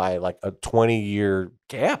separated by like a 20-year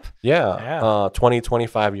gap.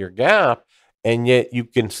 25-year gap. And yet you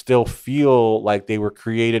can still feel like they were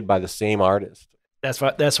created by the same artist. That's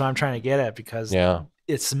what I'm trying to get at, because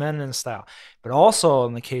it's cemented in style. But also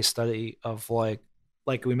in the case study of like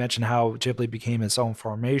we mentioned how Ghibli became its own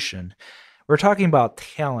formation, we're talking about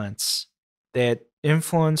talents that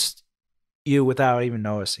influenced you without even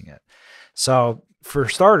noticing it. So for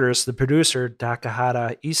starters, the producer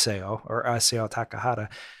Takahata Isao Takahata,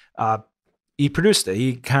 he produced it.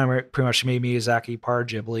 He kind of pretty much made Miyazaki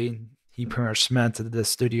part of Ghibli. He pretty much cemented the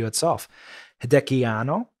studio itself. Hideki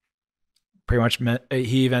Anno, pretty much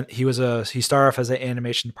he started off as an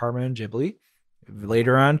animation department in Ghibli.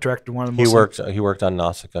 Later on, directed one of the most. He worked on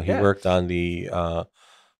Nausicaa. He worked on the.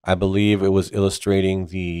 I believe it was illustrating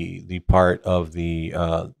the part of the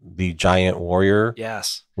giant warrior.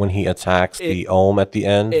 Yes. When he attacks the Ohm at the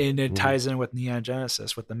end. And it ties in with Neon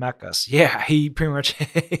Genesis, with the mechas. Yeah, he pretty much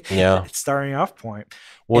starting off point.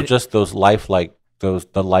 Well, and just those lifelike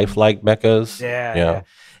mechas. Yeah.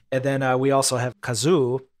 And then we also have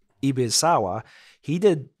Kazuo Ibizawa. He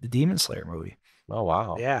did the Demon Slayer movie. Oh,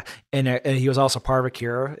 wow. Yeah. And he was also part of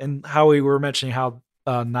Akira. And how we were mentioning how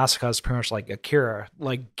Nausicaa is pretty much like Akira,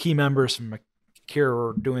 like key members from Akira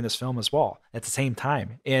were doing this film as well at the same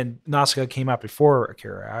time. And Nausicaa came out before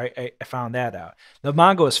Akira. I found that out. The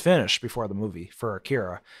manga was finished before the movie for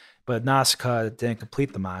Akira, but Nausicaa didn't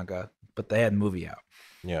complete the manga, but they had the movie out.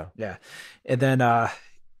 Yeah. Yeah. And then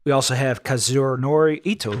we also have Kazunori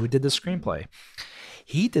Ito, who did the screenplay.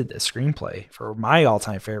 He did the screenplay for my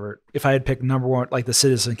all-time favorite. If I had picked number one, like the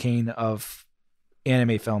Citizen Kane of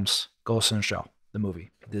anime films, Ghost in the Shell. The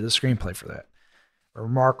movie. He did the screenplay for that.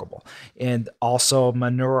 Remarkable. And also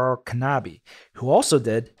Minoru Kanabe, who also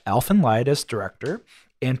did Elfen Lied as director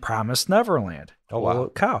and Promised Neverland. Oh, wow. Holy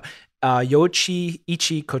cow. Yoichi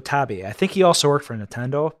Kotabe. I think he also worked for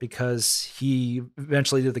Nintendo, because he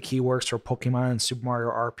eventually did the key works for Pokemon and Super Mario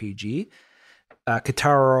RPG.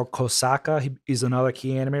 Kitaro Kosaka, he's another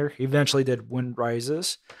key animator. He eventually did Wind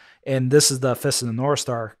Rises. And this is the Fist of the North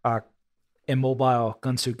Star and Mobile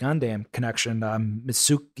Gundam connection,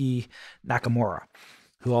 Mitsuki Nakamura,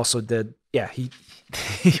 who also did,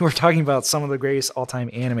 we're talking about some of the greatest all-time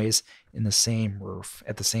animes in the same roof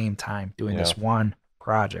at the same time doing this one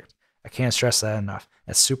project. I can't stress that enough.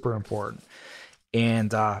 That's super important.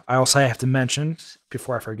 And I also have to mention,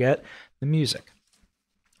 before I forget, the music.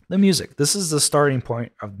 The music. This is the starting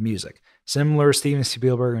point of music. Similar to Steven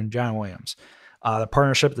Spielberg and John Williams. The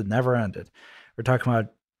partnership that never ended. We're talking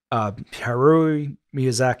about Haruo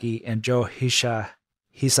Miyazaki and Joe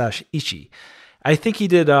Hisaishi. I think he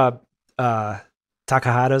did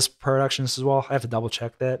Takahata's productions as well. I have to double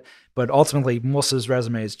check that. But ultimately, most of his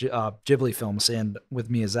resume is Ghibli films and with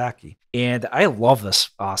Miyazaki. And I love this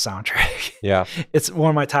soundtrack. Yeah. It's one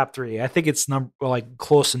of my top three. I think it's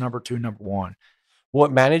close to number 2, number 1. Well,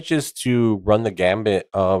 it manages to run the gambit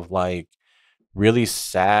of like really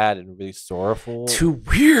sad and really sorrowful. Too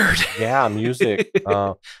weird. Yeah, music.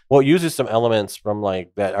 Well, it uses some elements from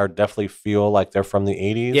like that are definitely feel like they're from the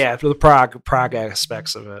 80s. Yeah, the Prague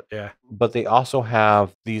aspects of it. Yeah. But they also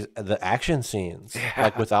have the action scenes. Yeah.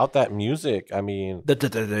 Like without that music, I mean,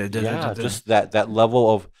 just that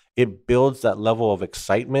level of it builds that level of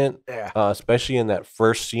excitement, Yeah. especially in that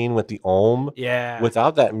first scene with the ohm. Yeah.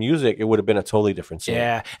 Without that music, it would have been a totally different scene.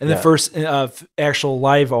 Yeah. And the first actual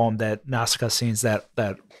live ohm that Nausicaa scenes that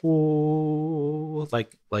like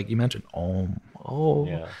you mentioned, ohm.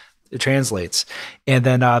 Yeah. It translates. And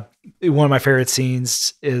then one of my favorite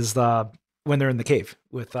scenes is when they're in the cave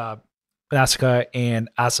with Nausicaa and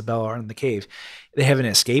Isabella are in the cave. They have an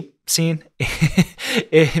escape scene.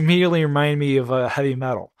 It immediately reminded me of heavy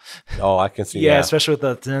metal. Oh, I can see. Yeah, Yeah, especially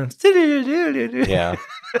with the yeah.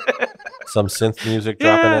 Some synth music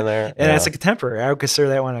dropping in there, and it's a contemporary. I would consider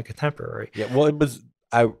that one a contemporary. Yeah, well, it was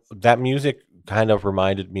that music kind of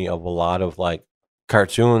reminded me of a lot of like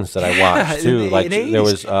cartoons that I watched too. Like there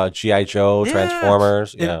was G.I. Joe,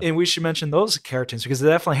 Transformers. Yeah, and we should mention those cartoons because it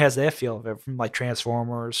definitely has that feel of it, from like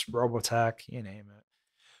Transformers, Robotech, you name it.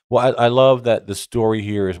 Well, I love that the story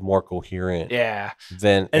here is more coherent.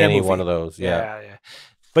 Than any one of those. Yeah.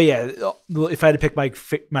 But yeah, if I had to pick my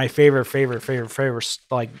favorite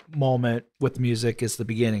like moment with music is the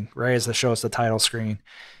beginning, right? As the show is the title screen,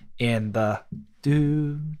 and the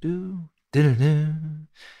do.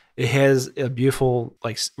 It has a beautiful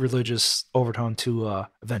like religious overtone to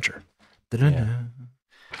adventure.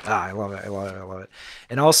 I love it.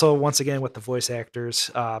 And also, once again, with the voice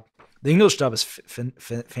actors, the English dub is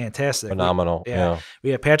fantastic. Phenomenal. We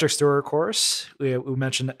have Patrick Stewart, of course. We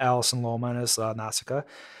mentioned Alison Lohman as Nausicaa.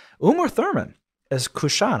 Uma Thurman as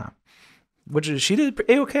Kushana, which she did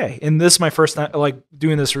okay. And this is my first time, like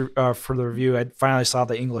doing this for the review. I finally saw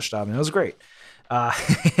the English dub, and it was great.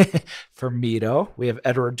 For Mito, we have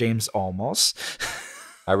Edward James Olmos.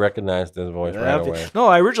 I recognized his voice right away. No,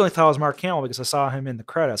 I originally thought it was Mark Hamill because I saw him in the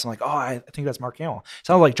credits. I'm like, oh, I think that's Mark Hamill.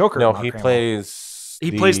 Sounds like Joker. No, he plays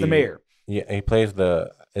the mayor. Yeah, he plays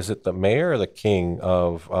is it the mayor or the king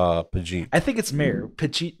of Pajit? I think it's mayor,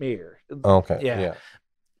 Pajit mayor. Okay, yeah.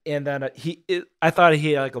 And then I thought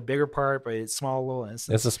he had like a bigger part, but it's small little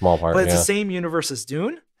instance. It's a small part, but it's the same universe as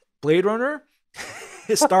Dune, Blade Runner,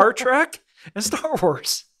 Star Trek, and Star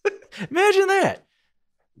Wars. Imagine that.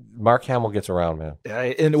 Mark Hamill gets around, man.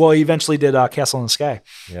 And he eventually did Castle in the Sky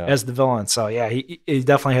as the villain. So yeah, he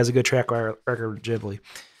definitely has a good track record with Ghibli.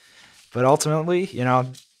 But ultimately,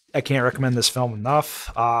 I can't recommend this film enough.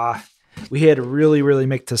 We had to really, really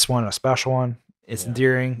make this one a special one. It's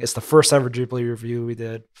endearing. It's the first ever Ghibli review we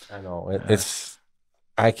did. I know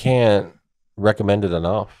I can't recommend it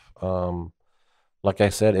enough. Like I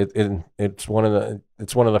said, it's one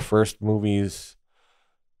of the first movies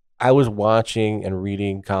I was watching and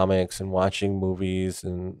reading comics and watching movies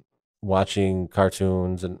and watching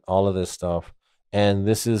cartoons and all of this stuff. And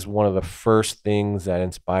this is one of the first things that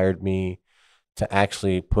inspired me to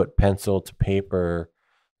actually put pencil to paper,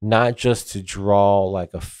 not just to draw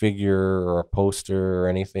like a figure or a poster or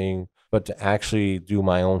anything, but to actually do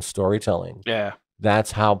my own storytelling. Yeah.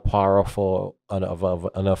 That's how powerful of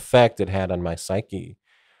an effect it had on my psyche,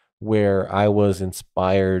 where I was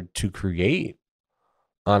inspired to create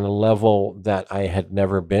on a level that I had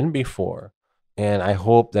never been before. And I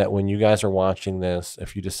hope that when you guys are watching this,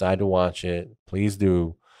 if you decide to watch it, please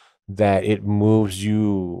do, that it moves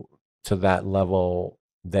you to that level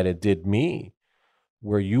that it did me,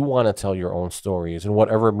 where you want to tell your own stories in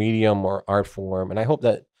whatever medium or art form. And I hope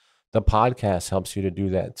that the podcast helps you to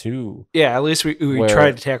do that too. Yeah, at least we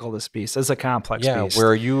tried to tackle this beast. It's a complex beast.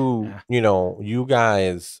 Where you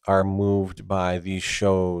guys are moved by these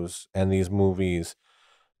shows and these movies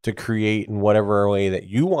to create in whatever way that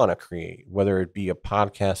you want to create, whether it be a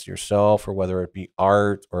podcast yourself or whether it be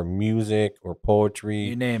art or music or poetry.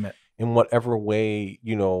 You name it. In whatever way,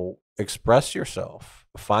 express yourself.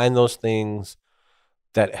 Find those things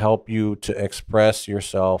that help you to express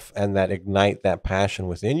yourself and that ignite that passion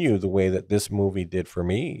within you the way that this movie did for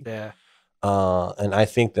me. Yeah. And I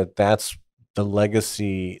think that that's the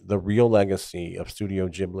legacy, the real legacy of Studio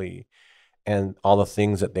Ghibli and all the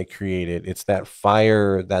things that they created. It's that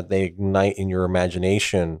fire that they ignite in your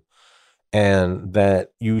imagination, and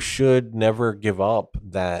that you should never give up.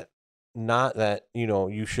 That not that,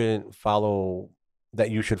 you shouldn't follow, that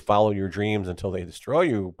you should follow your dreams until they destroy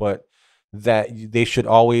you, but that they should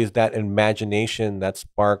always, that imagination, that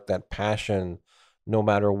spark, that passion, no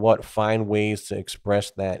matter what, find ways to express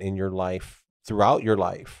that in your life, throughout your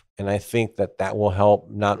life. And I think that that will help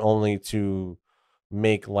not only to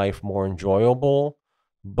make life more enjoyable,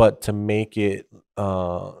 but to make it,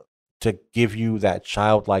 to give you that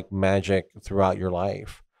childlike magic throughout your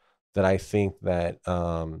life that I think that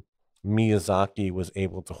Miyazaki was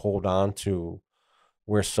able to hold on to,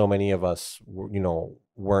 where so many of us,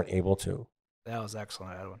 weren't able to. That was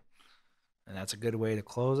excellent, Edwin. And that's a good way to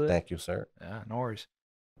close it. Thank you, sir. Yeah, no worries.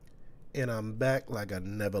 And I'm back like I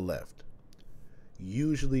never left.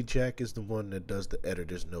 Usually Jack is the one that does the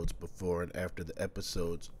editor's notes before and after the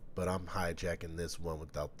episodes, but I'm hijacking this one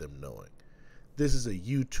without them knowing. This is a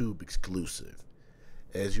YouTube exclusive.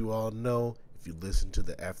 As you all know, if you listen to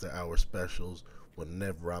the after hour specials,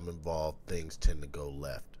 whenever I'm involved, things tend to go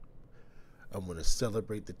left. I want to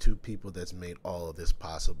celebrate the two people that's made all of this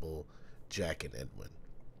possible, Jack and Edwin.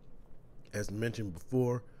 As mentioned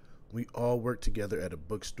before, we all worked together at a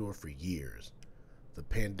bookstore for years. The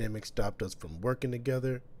pandemic stopped us from working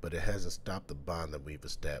together, but it hasn't stopped the bond that we've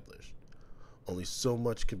established. Only so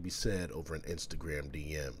much can be said over an Instagram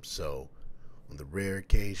DM, so on the rare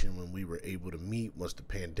occasion when we were able to meet once the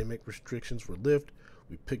pandemic restrictions were lifted,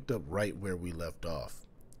 we picked up right where we left off.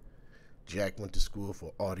 Jack went to school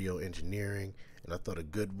for audio engineering, and I thought a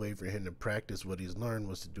good way for him to practice what he's learned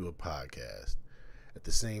was to do a podcast. At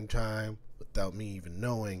the same time, without me even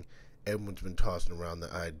knowing, Edwin's been tossing around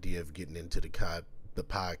the idea of getting into the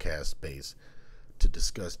podcast space to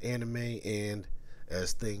discuss anime, and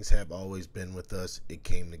as things have always been with us, it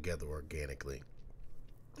came together organically.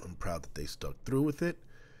 I'm proud that they stuck through with it.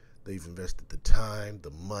 They've invested the time, the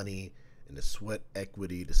money, and the sweat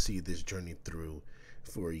equity to see this journey through.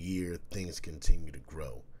 For a year, things continue to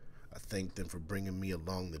grow. I thank them for bringing me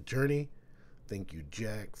along the journey. Thank you,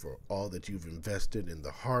 Jack, for all that you've invested in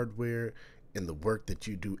the hardware and the work that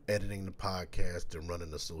you do editing the podcast and running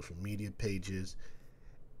the social media pages.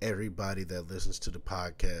 Everybody that listens to the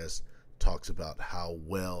podcast talks about how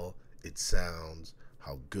well it sounds,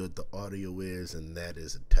 how good the audio is, and that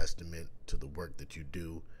is a testament to the work that you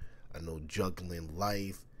do. I know juggling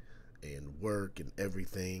life and work and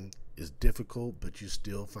everything is difficult, but you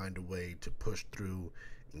still find a way to push through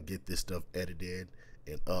and get this stuff edited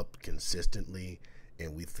and up consistently,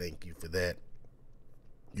 and we thank you for that.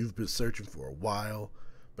 You've been searching for a while,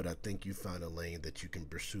 but I think you found a lane that you can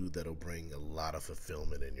pursue that'll bring a lot of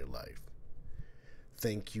fulfillment in your life.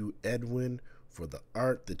 Thank you, Edwin, for the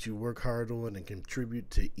art that you work hard on and contribute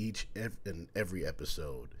to each and every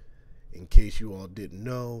episode. In case you all didn't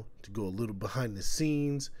know, to go a little behind the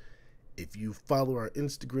scenes, if you follow our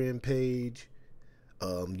Instagram page,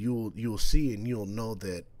 you'll see and you'll know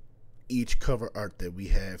that each cover art that we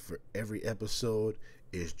have for every episode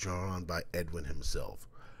is drawn by Edwin himself.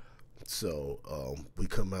 So we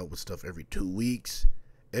come out with stuff every 2 weeks.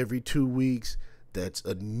 Every 2 weeks, that's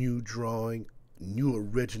a new drawing, new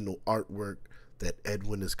original artwork that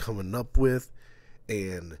Edwin is coming up with.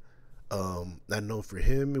 And I know for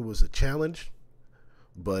him it was a challenge,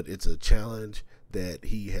 but it's a challenge that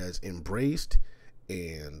he has embraced,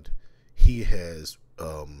 and he has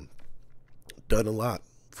done a lot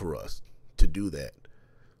for us to do that.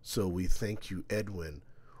 So we thank you, Edwin,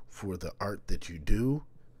 for the art that you do.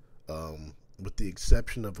 With the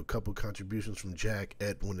exception of a couple contributions from Jack,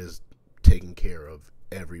 Edwin is taking care of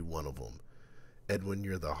every one of them. Edwin,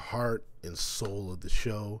 you're the heart and soul of the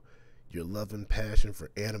show. Your love and passion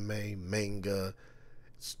for anime, manga,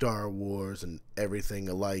 Star Wars, and everything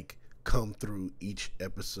alike come through each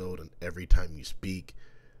episode and every time you speak.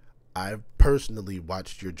 I've personally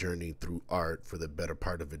watched your journey through art for the better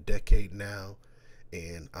part of a decade now,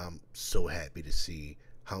 and I'm so happy to see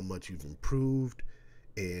how much you've improved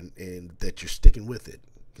and that you're sticking with it,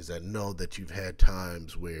 because I know that you've had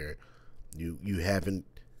times where you haven't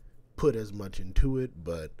put as much into it,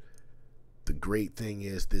 but the great thing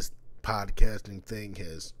is this podcasting thing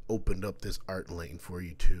has opened up this art lane for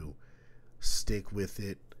you to stick with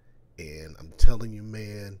it. And I'm telling you,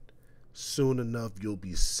 man, soon enough you'll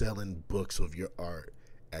be selling books of your art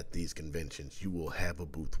at these conventions. You will have a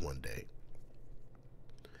booth one day.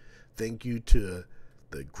 Thank you to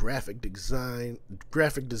the graphic design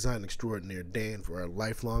extraordinaire Dan for our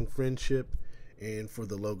lifelong friendship and for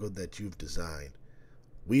the logo that you've designed.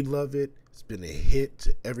 We love it. It's been a hit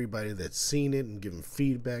to everybody that's seen it and given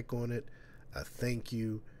feedback on it. I thank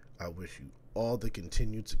you. I wish you all the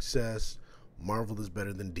continued success. Marvel is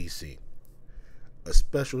better than DC. A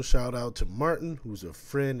special shout out to Martin, who's a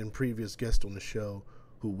friend and previous guest on the show,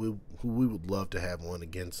 who we would love to have on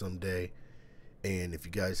again someday. And if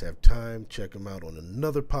you guys have time, check him out on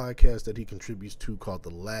another podcast that he contributes to called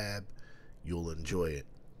The Lab. You'll enjoy it.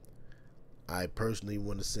 I personally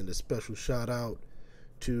want to send a special shout out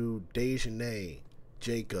to Dejanay,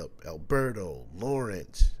 Jacob, Alberto,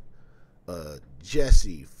 Lawrence,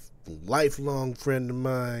 Jesse, lifelong friend of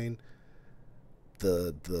mine,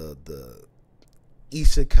 the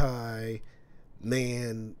Isekai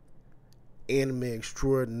man, anime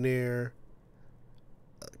extraordinaire,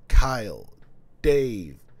 Kyle,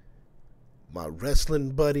 Dave, my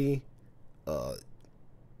wrestling buddy.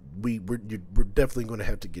 We're definitely going to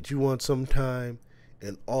have to get you on sometime.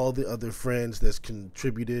 and all the other friends that's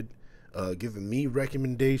contributed, giving me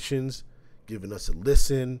recommendations, giving us a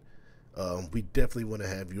listen. We definitely want to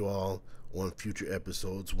have you all on future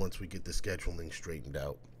episodes once we get the scheduling straightened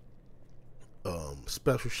out.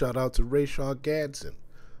 Special shout out to Rayshawn Gadsden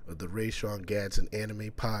of the Rayshawn Gadsden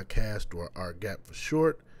Anime Podcast, or RGAP for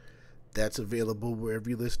short. That's available wherever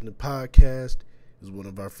you listen to podcasts. He's one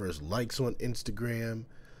of our first likes on Instagram,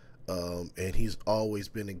 and he's always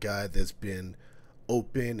been a guy that's been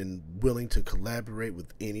open and willing to collaborate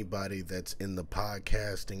with anybody that's in the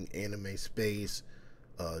podcasting anime space.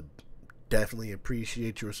 Definitely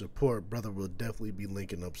appreciate your support, brother. We'll definitely be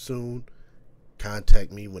linking up soon.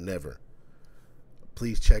 Contact me whenever.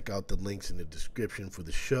 Please check out the links in the description for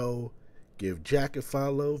the show. Give Jack a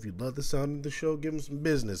follow. If you love the sound of the show, give him some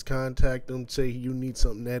business. Contact him. Say you need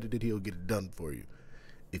something edited. He'll get it done for you.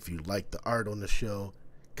 If you like the art on the show,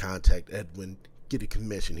 contact Edwin. Get a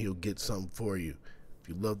commission. He'll get something for you. If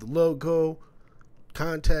you love the logo,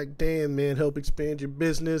 contact Dan, man. Help expand your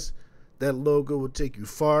business. That logo will take you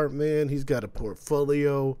far, man. He's got a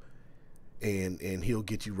portfolio, and he'll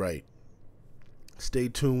get you right. Stay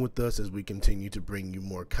tuned with us as we continue to bring you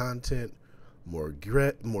more content, more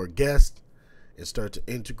guests, and start to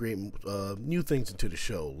integrate new things into the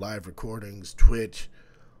show. Live recordings, Twitch,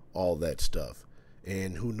 all that stuff.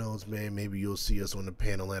 And who knows, man, maybe you'll see us on a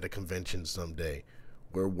panel at a convention someday.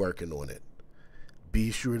 We're working on it.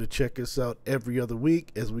 Be sure to check us out every other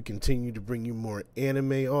week as we continue to bring you more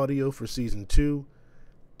anime audio for Season 2.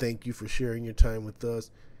 Thank you for sharing your time with us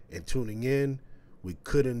and tuning in. We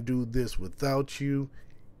couldn't do this without you.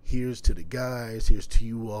 Here's to the guys. Here's to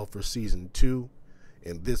you all for Season 2.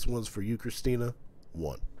 And this one's for you, Christina.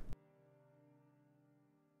 1.